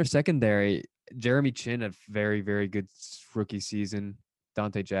also in their secondary, Jeremy Chin, a very, very good rookie season.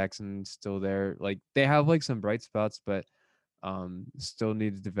 Dante Jackson still there. Like they have like some bright spots, but still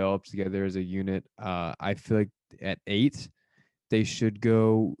need to develop together as a unit. I feel like at 8 they should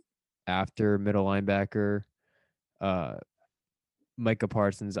go after middle linebacker. Micah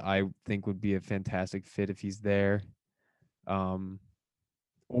Parsons, I think, would be a fantastic fit if he's there. Or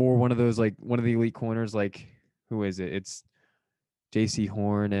one of the elite corners, like who is it? It's J.C.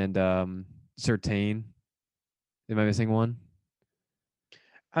 Horn and Surtain. Am I missing one?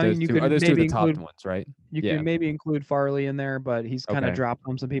 I mean, you could maybe include top ones, right? You could maybe include Farley in there, but he's kind of dropped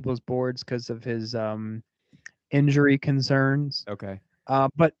on some people's boards because of his injury concerns. Okay.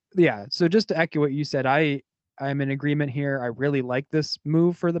 But yeah, so just to echo what you said, I'm in agreement here. I really like this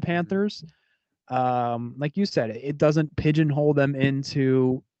move for the Panthers. Like you said, it doesn't pigeonhole them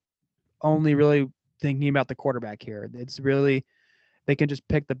into only really thinking about the quarterback here. It's really, they can just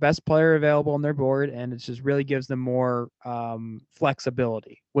pick the best player available on their board, and it just really gives them more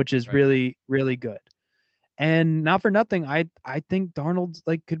flexibility, which is really, really good. And not for nothing, I think Darnold's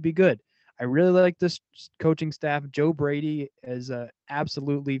could be good. I really like this coaching staff. Joe Brady is a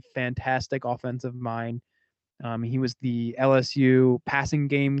absolutely fantastic offensive mind. He was the LSU passing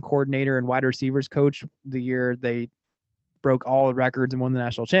game coordinator and wide receivers coach the year they broke all the records and won the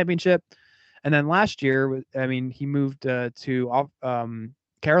national championship. And then last year, I mean, he moved to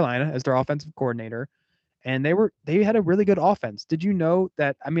Carolina as their offensive coordinator, and they had a really good offense. Did you know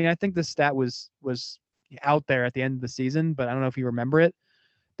that? I mean, I think the stat was out there at the end of the season, but I don't know if you remember it.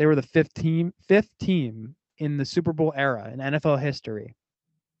 They were the fifth team in the Super Bowl era in NFL history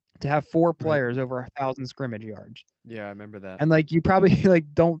to have 4 players over 1,000 scrimmage yards. Yeah, I remember that. And you probably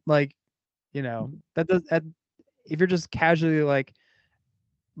don't that does that. If you're just casually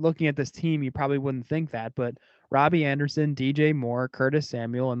looking at this team, you probably wouldn't think that. But Robbie Anderson, DJ Moore, Curtis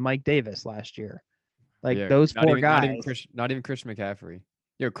Samuel, and Mike Davis last year, those 4 guys. Not even Christian McCaffrey.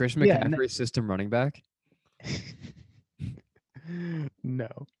 Christian McCaffrey, system running back. No.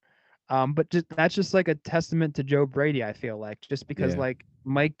 But that's just a testament to Joe Brady, I feel like, just because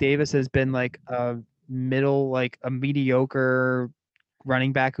Mike Davis has been a middle, a mediocre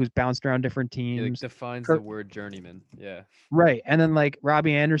running back who's bounced around different He like teams. defines the word journeyman. Yeah. Right. And then like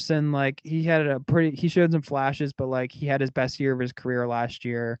Robbie Anderson, like he showed some flashes, but like he had his best year of his career last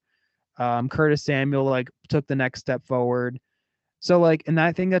year. Curtis Samuel like took the next step forward. So like, and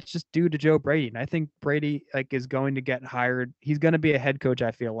I think that's just due to Joe Brady. And I think Brady like is going to get hired. He's going to be a head coach,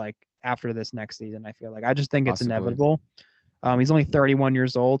 I feel like, after this next season. I just think it's inevitable. He's only 31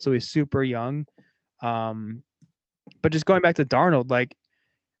 years old, so he's super young. But just going back to Darnold, like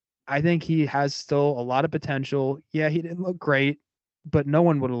I think he has still a lot of potential. Yeah, he didn't look great, but no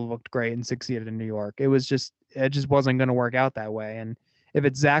one would have looked great and succeeded in New York. It just wasn't going to work out that way. And if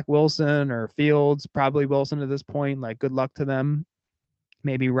it's Zach Wilson or Fields, probably Wilson at this point, like good luck to them.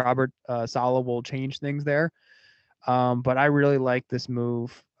 Maybe Robert Saleh will change things there. But I really like this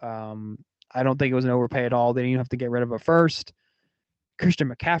move. I don't think it was an overpay at all. They didn't even have to get rid of a first. Christian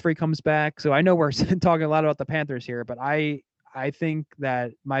McCaffrey comes back. So I know we're talking a lot about the Panthers here, but I think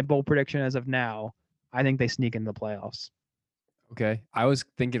that my bold prediction as of now, I think they sneak in the playoffs. Okay. I was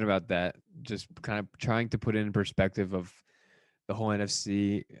thinking about that, just kind of trying to put it in perspective of the whole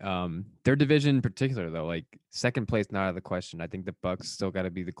NFC. Their division in particular, though, like second place, not out of the question. I think the Bucs still got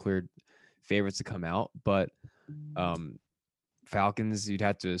to be the clear favorites to come out, but Falcons, you'd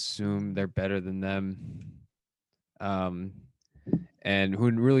have to assume they're better than them. And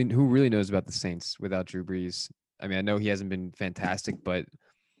who really knows about the Saints without Drew Brees? I mean, I know he hasn't been fantastic, but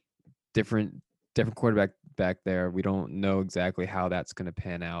different quarterback back there. We don't know exactly how that's going to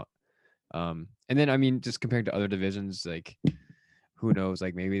pan out. And then, I mean, just compared to other divisions, like who knows?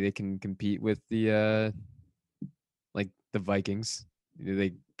 Like maybe they can compete with the like the Vikings.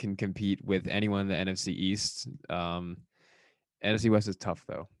 They can compete with anyone in the NFC East. NFC West is tough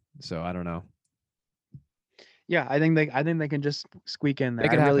though, so I don't know. Yeah, I think they can just squeak in there. It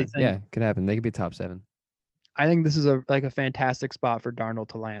could happen. Yeah, it could happen. They could be top 7. I think this is a fantastic spot for Darnold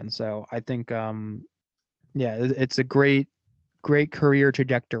to land. So I think yeah, it's a great career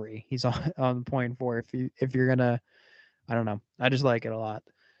trajectory he's on point for if you're gonna, I don't know. I just like it a lot.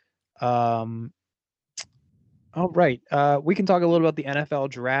 All right. We can talk a little about the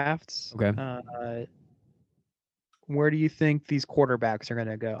NFL drafts. Okay. Where do you think these quarterbacks are going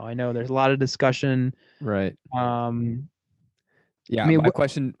to go? I know there's a lot of discussion. Right. Yeah. I mean,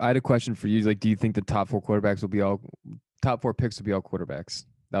 I had a question for you. Like, do you think the top 4 quarterbacks will be all top 4 picks will be all quarterbacks?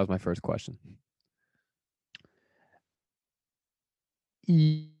 That was my first question.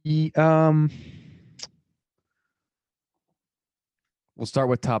 We'll start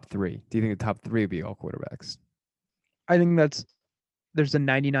with top 3. Do you think the top 3 will be all quarterbacks? I think there's a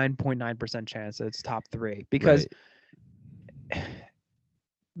 99.9% chance that it's top 3 because I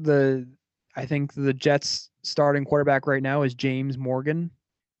think the Jets starting quarterback right now is James Morgan.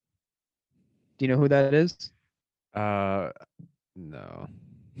 Do you know who that is? No.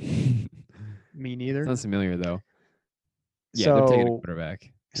 Me neither. Sounds familiar though. Yeah, they're taking a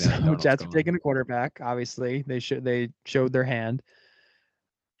quarterback. So Jets are taking a quarterback. Obviously, they showed their hand.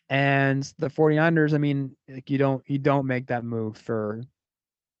 And the 49ers, I mean, like you don't make that move for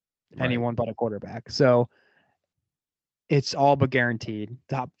anyone but a quarterback. So it's all but guaranteed.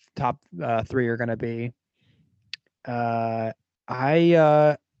 Top 3 are going to be. I think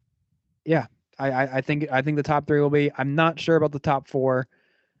the top 3 will be. I'm not sure about the top 4.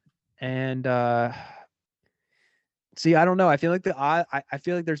 And see, I don't know. I feel like I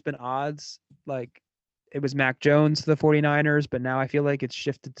feel like there's been odds like it was Mac Jones to the 49ers, but now I feel like it's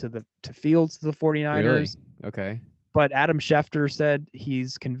shifted to Fields to the 49ers. Really? Okay. But Adam Schefter said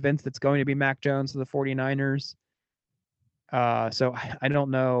he's convinced it's going to be Mac Jones to the 49ers. So I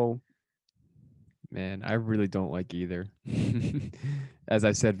don't know. Man, I really don't like either. As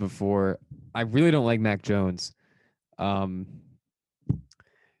I said before, I really don't like Mac Jones. Alabama.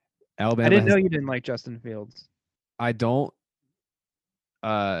 I didn't know you didn't like Justin Fields. I don't.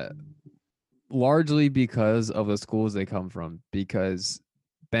 Largely because of the schools they come from. Because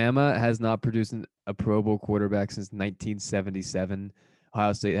Bama has not produced a Pro Bowl quarterback since 1977.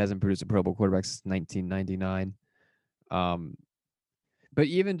 Ohio State hasn't produced a Pro Bowl quarterback since 1999. But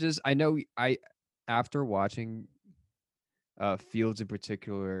even just, I know after watching Fields in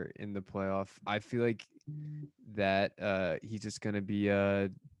particular in the playoff, I feel like that he's just going to be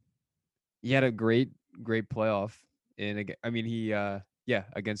he had a great playoff against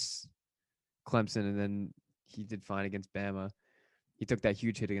Clemson, and then he did fine against Bama. He took that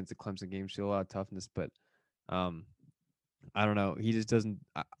huge hit against the Clemson game, showed a lot of toughness, but I don't know. He just doesn't.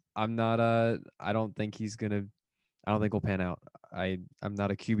 I don't think he's gonna. I don't think he'll pan out. I'm not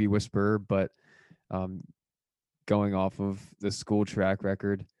a QB whisperer, but going off of the school track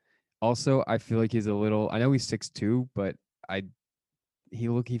record, also I feel like he's a little. I know he's 6'2", but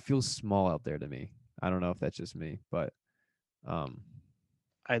he feels small out there to me. I don't know if that's just me, but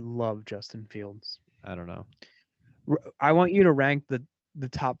I love Justin Fields. I don't know. I want you to rank the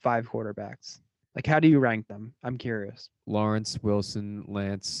top 5 quarterbacks. Like, how do you rank them? I'm curious. Lawrence, Wilson,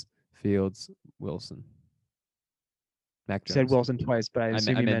 Lance, Fields, Wilson. Mac You Jones. said Wilson twice, but I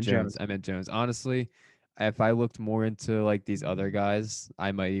assume you meant Jones. I meant Jones. Honestly, if I looked more into like these other guys,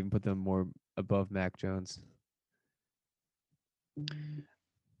 I might even put them more above Mac Jones.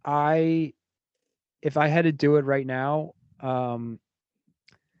 If I had to do it right now,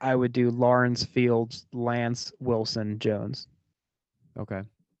 I would do Lawrence, Fields, Lance, Wilson, Jones. Okay.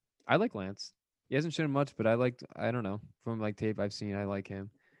 I like Lance. He hasn't shown much, but I don't know, from like tape I've seen, I like him.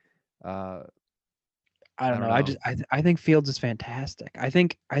 I don't know. I think Fields is fantastic. I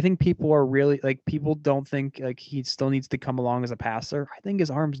think people are really like, people don't think like he still needs to come along as a passer. I think his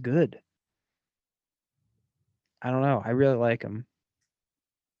arm's good. I don't know. I really like him.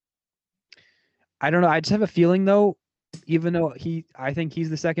 I don't know. I just have a feeling though, even though I think he's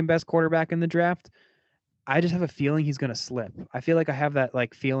the second best quarterback in the draft, I just have a feeling he's gonna slip. I feel like I have that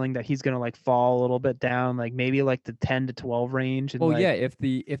like feeling that he's gonna like fall a little bit down, like maybe like the 10 to 12 range. And yeah, if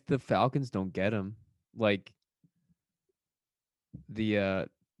the Falcons don't get him, like the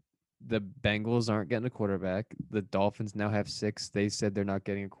Bengals aren't getting a quarterback. The Dolphins now have 6. They said they're not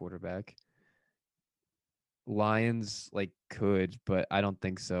getting a quarterback. Lions like could, but I don't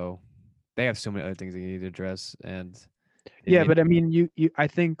think so. They have so many other things they need to address, and but I mean, you I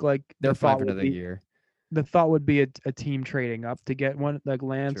think like they're fine for another year. The thought would be a team trading up to get one like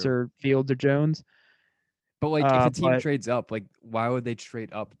Lance or Fields or Jones. But like, if a team trades up, like, why would they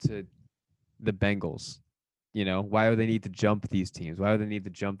trade up to the Bengals? You know, why would they need to jump these teams? Why would they need to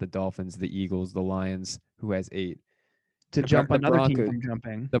jump the Dolphins, the Eagles, the Lions, who has 8? To jump another team from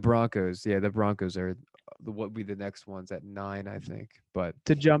jumping. The Broncos, yeah, the Broncos are what would be the next ones at 9, I think. But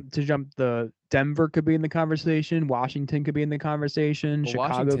to jump the Denver could be in the conversation. Washington could be in the conversation. Well,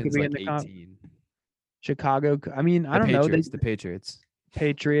 Chicago could be like in the 18. Chicago. I mean, I don't know. The Patriots.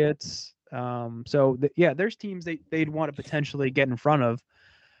 So there's teams they'd want to potentially get in front of.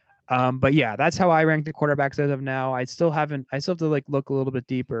 But yeah, that's how I rank the quarterbacks as of now. I still have to like look a little bit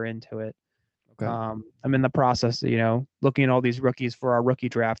deeper into it. Okay. I'm in the process, looking at all these rookies for our rookie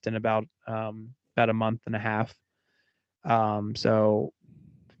draft in about a month and a half. But I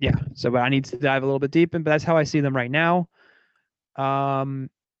need to dive a little bit deep in, but that's how I see them right now.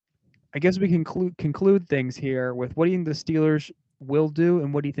 I guess we can conclude things here with what do you think the Steelers will do,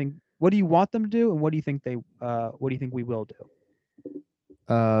 and what do you want them to do, and what do you think we will do?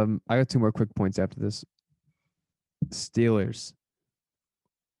 I got 2 more quick points after this. Steelers.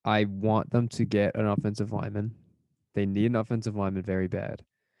 I want them to get an offensive lineman. They need an offensive lineman very bad.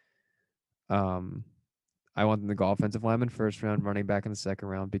 I want them to go offensive lineman first round, running back in the second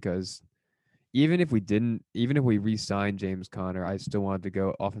round, because even if we re-signed James Conner, I still wanted to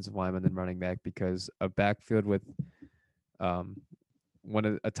go offensive lineman then running back, because a backfield with a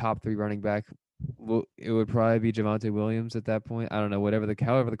top 3 running back, it would probably be Javonte Williams at that point. I don't know,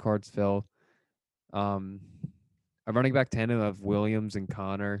 however the cards fell. A running back tandem of Williams and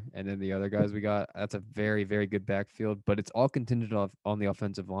Conner, and then the other guys we got, that's a very, very good backfield, but it's all contingent on the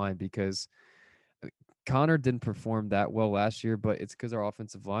offensive line, because Conner didn't perform that well last year, but it's because our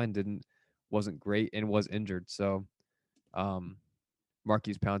offensive line wasn't great and was injured. So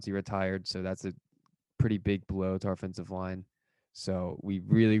Marquise Pouncey retired, so that's a pretty big blow to our offensive line. So we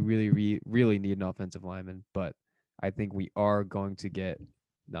really, really, really need an offensive lineman, but I think we are going to get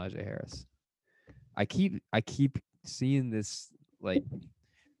Najee Harris. I keep seeing this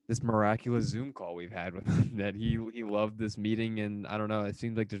miraculous Zoom call we've had with him, that he loved this meeting, and I don't know, it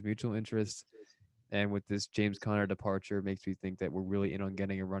seems like there's mutual interest. And with this James Conner departure, it makes me think that we're really in on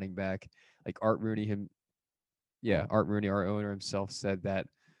getting a running back. Like Art Rooney, our owner himself, said that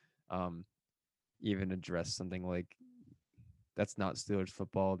even addressed something like, that's not Steelers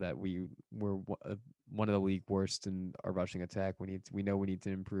football, that we're one of the league worst in our rushing attack. We know we need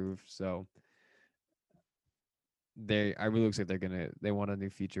to improve. So I really looks like they want a new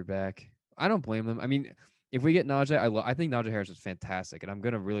feature back. I don't blame them. I mean, if we get Najee, I think Najee Harris is fantastic, and I'm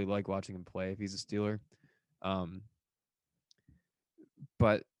gonna really like watching him play if he's a Steeler.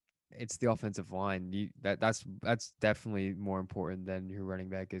 But it's the offensive line. That's definitely more important than who running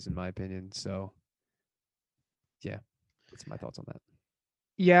back is, in my opinion. So, yeah, that's my thoughts on that.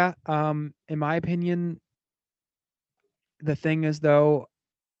 Yeah. In my opinion, the thing is though,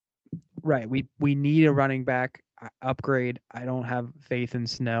 right? We need a running back upgrade. I don't have faith in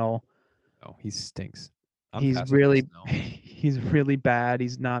Snell. Oh, he stinks. He's really bad.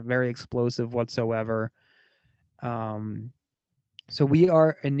 He's not very explosive whatsoever. So we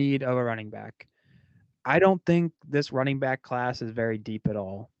are in need of a running back. I don't think this running back class is very deep at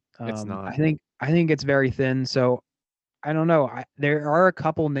all. It's not. I think it's very thin. So I don't know. There are a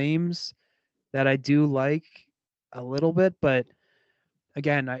couple names that I do like a little bit, but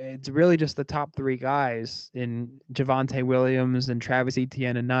again, it's really just the top three guys in Javonte Williams and Travis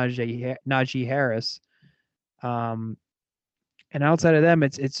Etienne and Najee Harris. And outside of them,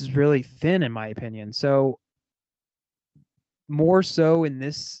 it's really thin in my opinion. So more so in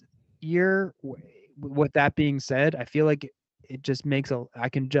this year. With that being said, I feel like it just makes I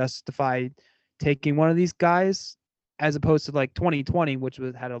can justify taking one of these guys as opposed to like 2020, which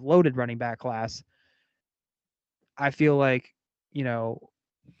had a loaded running back class. I feel like,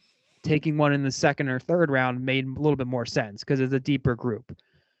 taking one in the second or third round made a little bit more sense because it's a deeper group.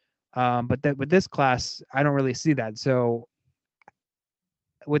 But with this class, I don't really see that. So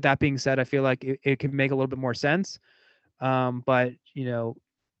with that being said, I feel like it can make a little bit more sense. But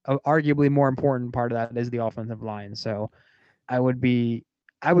arguably more important part of that is the offensive line. So I would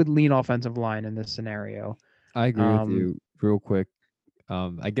lean offensive line in this scenario. I agree with you real quick.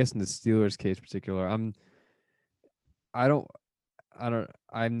 I guess in the Steelers case particular, I'm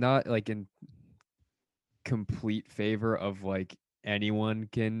not like in complete favor of like anyone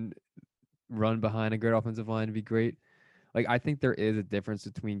can run behind a good offensive line to be great. Like I think there is a difference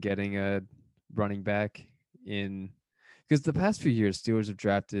between getting a running back because the past few years Steelers have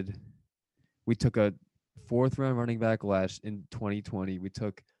drafted. We took a 4th round running back in 2020. We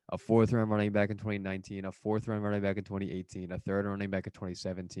took a 4th round running back in 2019, a 4th round running back in 2018, a 3rd running back in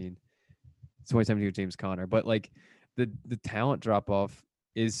 2017. 2017 with James Conner. But like the talent drop off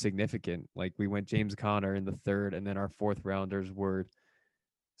is significant. Like we went James Conner in the 3rd, and then our 4th rounders were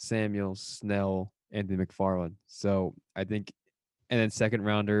Samuel, Snell, Anthony McFarland. So I think, and then 2nd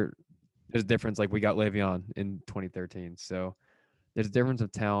rounder, there's a difference. Like we got Le'Veon in 2013. So there's a difference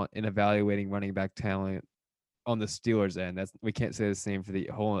of talent in evaluating running back talent on the Steelers end. We can't say the same for the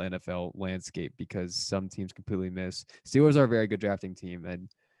whole NFL landscape because some teams completely miss. Steelers are a very good drafting team, and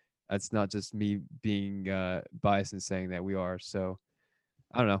that's not just me being biased and saying that we are. So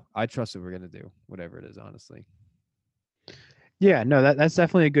I don't know. I trust what we're gonna do, whatever it is, honestly. Yeah, no, that's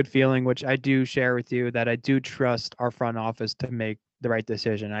definitely a good feeling, which I do share with you, that I do trust our front office to make the right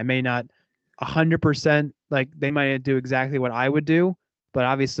decision. I may not 100%, like they might do exactly what I would do, but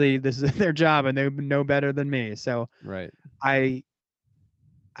obviously this is their job and they know better than me. So right, I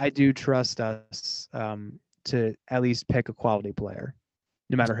do trust us to at least pick a quality player,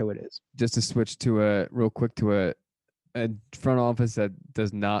 no matter who it is. Just to switch to a front office that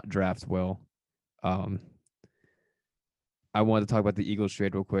does not draft well. I wanted to talk about the Eagles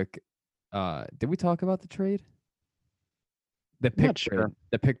trade real quick. Did we talk about the trade? The pick trade.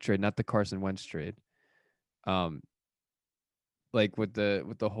 The pick trade, not the Carson Wentz trade. Like with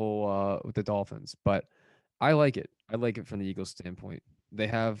the whole with the Dolphins, but I like it. I like it from the Eagles standpoint. They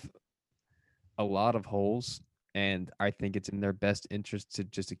have a lot of holes, and I think it's in their best interest to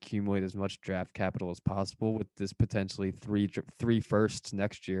just accumulate as much draft capital as possible with this potentially three firsts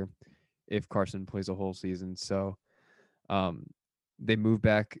next year if Carson plays a whole season. So they move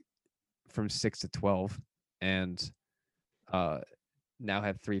back from 6 to 12 and now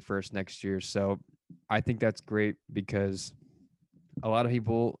have 3 firsts next year. So I think that's great because a lot of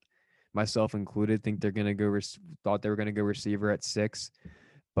people, myself included, think they're going to thought they were going to go receiver at 6,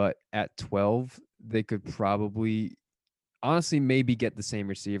 but at 12 they could probably honestly maybe get the same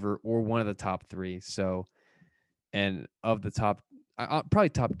receiver or one of the top 3. So, and of the top, probably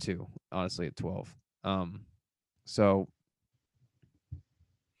top 2, honestly, at 12. So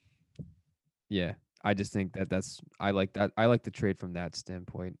yeah, I just think I like that. I like the trade from that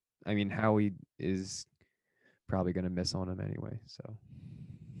standpoint. I mean, Howie is probably going to miss on him anyway. So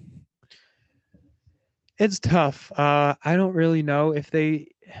it's tough. I don't really know if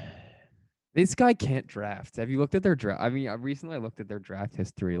this guy can't draft. Have you looked at their draft? I mean, recently I looked at their draft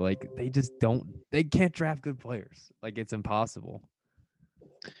history. Like they can't draft good players. Like it's impossible.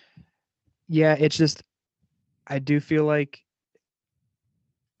 Yeah, it's just, I do feel like,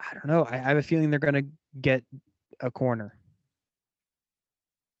 I don't know. I have a feeling they're going to get a corner.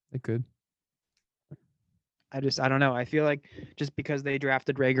 They could. I don't know. I feel like just because they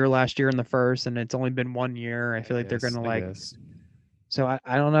drafted Rager last year in the first and it's only been 1 year, I feel like they're going to so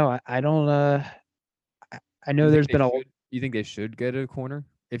I don't know. I don't, I know there's been you think they should get a corner?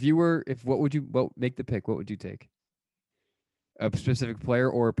 Make the pick? What would you take? A specific player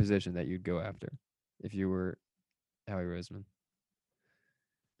or a position that you'd go after if you were Howie Roseman?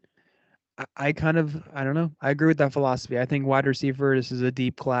 I don't know. I agree with that philosophy. I think wide receiver, this is a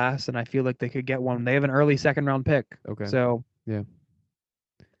deep class, and I feel like they could get one. They have an early 2nd round pick. Okay. So yeah,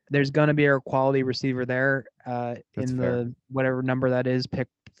 there's going to be a quality receiver there That's in fair. the whatever number that is, pick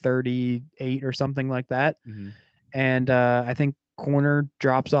 38 or something like that. Mm-hmm. And I think corner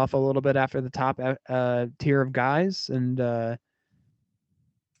drops off a little bit after the top tier of guys, and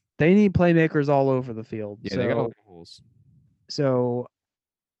they need playmakers all over the field. Yeah, they got a lot of holes. So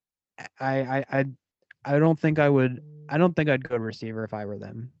I don't think I would. I don't think I'd go receiver if I were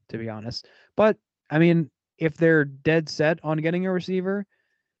them, to be honest. But I mean, if they're dead set on getting a receiver,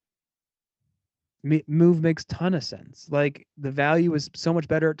 move makes ton of sense. Like the value is so much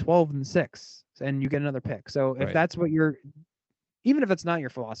better at 12 than 6, and you get another pick. So if that's what you're, even if it's not your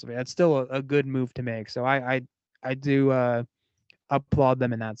philosophy, that's still a good move to make. So I do applaud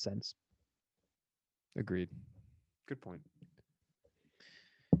them in that sense. Agreed. Good point.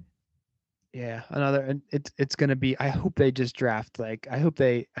 Yeah, it's gonna be. I hope they just draft. Like I hope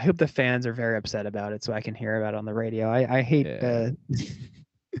the fans are very upset about it, so I can hear about it on the radio. I hate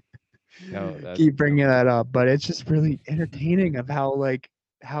keep bringing that up, but it's just really entertaining of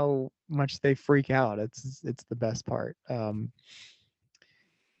how much they freak out. It's the best part. All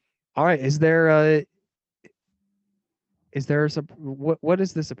right, is there a what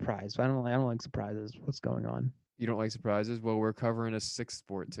is the surprise? I don't like surprises. What's going on? You don't like surprises? Well, we're covering a 6th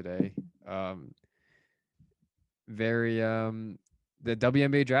sport today. The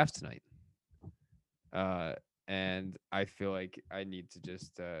WNBA draft tonight. And I feel like I need to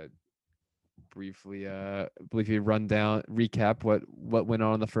just briefly recap what went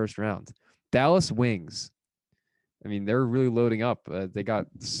on in the first round. Dallas Wings. I mean, they're really loading up. They got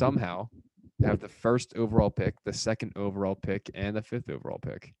somehow have the 1st overall pick, the 2nd overall pick, and the 5th overall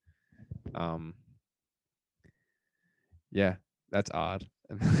pick. Yeah, that's odd.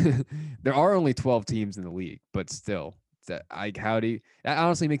 There are only 12 teams in the league, but still, that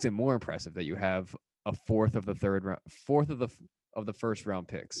honestly makes it more impressive that you have a 4th of the 3rd round, 4th of the 1st round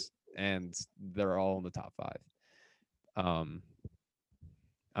picks, and they're all in the top 5. I'm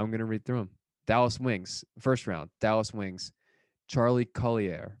gonna read through them. Dallas Wings, 1st round. Dallas Wings, Charlie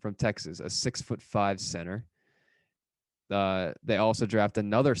Collier from Texas, a 6'5" center. They also draft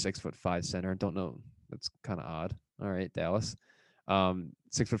another 6'5" center. Don't know. That's kind of odd. All right, Dallas.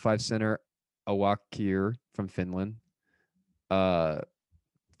 6'5" center, Awakir from Finland. 3rd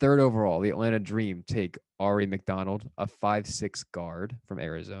overall, the Atlanta Dream take Ari McDonald, a 5'6" guard from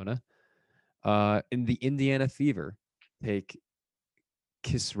Arizona. In the Indiana Fever, take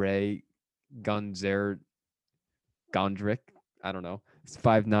Kisray Gondrick. I don't know. It's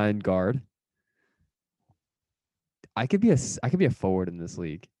 5'9" guard. I could be a forward in this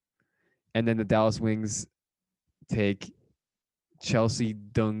league. And then the Dallas Wings take Chelsea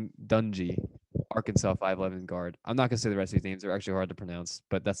Dungy, Arkansas 5'11" guard. I'm not gonna say the rest of these names; they're actually hard to pronounce,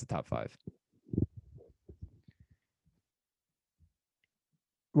 but that's the top 5.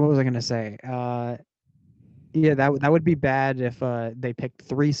 What was I gonna say? Yeah, that would be bad if they picked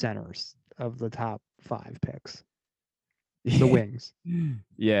 3 centers of the top 5 picks. The Wings.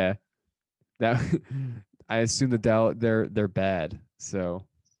 Yeah, that I assume they're bad, so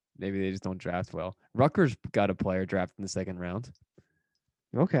maybe they just don't draft well. Rutgers got a player drafted in the 2nd round.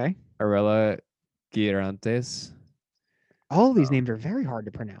 Okay. Arella Girantes. All of these names are very hard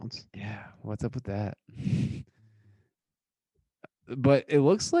to pronounce. Yeah, what's up with that? But it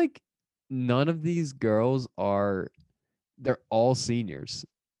looks like none of these girls they're all seniors.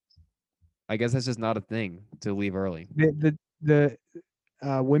 I guess that's just not a thing to leave early. The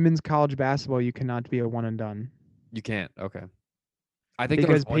women's college basketball, you cannot be a one and done. You can't. Okay. I think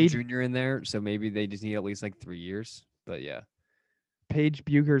there was one junior in there, so maybe they just need at least like 3 years. But yeah. Paige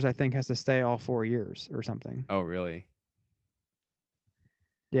Buchers, I think, has to stay all 4 years or something. Oh, really?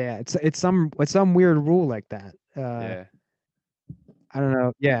 Yeah, it's some weird rule like that. Yeah. I don't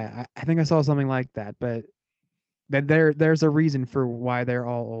know. Yeah, I think I saw something like that, but there's a reason for why they're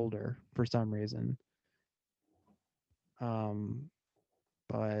all older for some reason.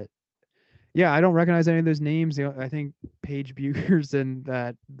 But yeah, I don't recognize any of those names. I think Paige Buchers and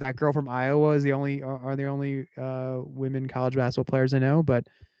that girl from Iowa are the only women college basketball players I know. But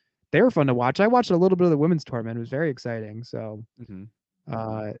they were fun to watch. I watched a little bit of the women's tournament. It was very exciting. So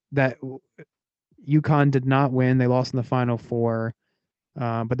that UConn did not win. They lost in the Final Four.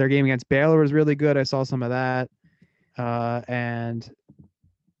 But their game against Baylor was really good. I saw some of that. And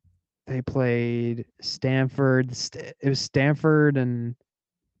they played Stanford. It was Stanford, and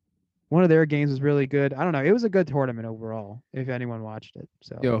one of their games was really good. I don't know. It was a good tournament overall, if anyone watched it.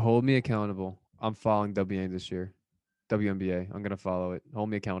 So yo, hold me accountable. I'm following WNBA this year. WNBA. I'm gonna follow it. Hold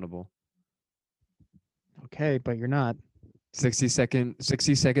me accountable. Okay, but you're not. 60 second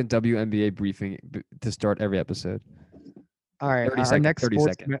WNBA briefing to start every episode. All right. 30 Our second, next 30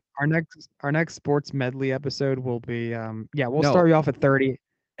 sports second. our next sports medley episode will be we'll start you off at 30.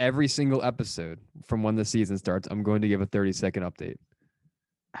 Every single episode from when the season starts, I'm going to give a 30-second update.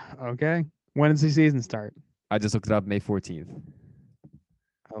 Okay. When does the season start? I just looked it up, May 14th.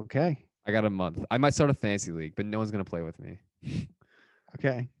 Okay. I got a month. I might start a fantasy league, but no one's going to play with me.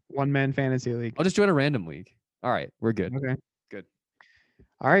 Okay. One-man fantasy league. I'll just join a random league. All right, we're good. Okay. Good.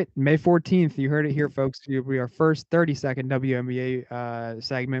 All right, May 14th. You heard it here, folks. It'll be our first 30-second WNBA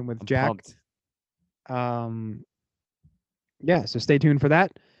segment with Jack. Pumped. Yeah, so stay tuned for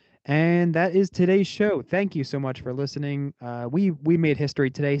that. And that is today's show. Thank you so much for listening. We made history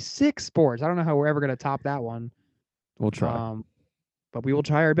today. 6 sports. I don't know how we're ever going to top that one. We'll try. But we will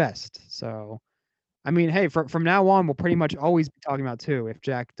try our best. So, I mean, hey, from now on, we'll pretty much always be talking about 2 if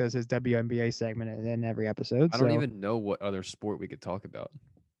Jack does his WNBA segment in every episode. I don't even know what other sport we could talk about.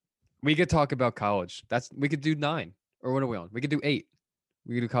 We could talk about college. We could do 9. Or what are we on? We could do 8.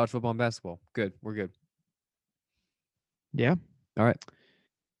 We could do college football and basketball. Good. We're good. Yeah. All right.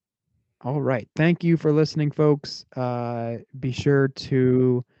 All right. Thank you for listening, folks. Be sure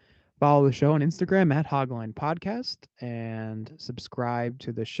to follow the show on Instagram at Hogline Podcast and subscribe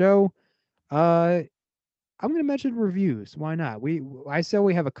to the show. I'm going to mention reviews. Why not? I say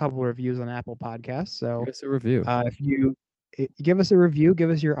we have a couple of reviews on Apple Podcasts. So give us a review. If you give us a review,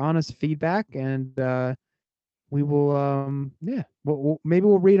 give us your honest feedback, and we will maybe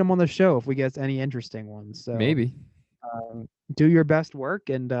we'll read them on the show if we get any interesting ones. So maybe do your best work,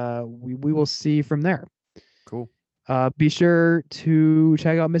 and we will see from there. Cool. Be sure to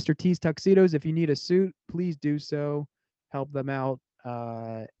check out Mr. T's Tuxedos. If you need a suit, please do so. Help them out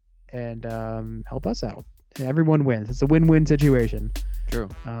and help us out. Everyone wins. It's a win-win situation. True.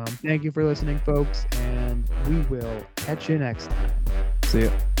 Thank you for listening, folks, and we will catch you next time. See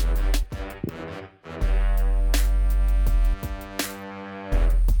ya.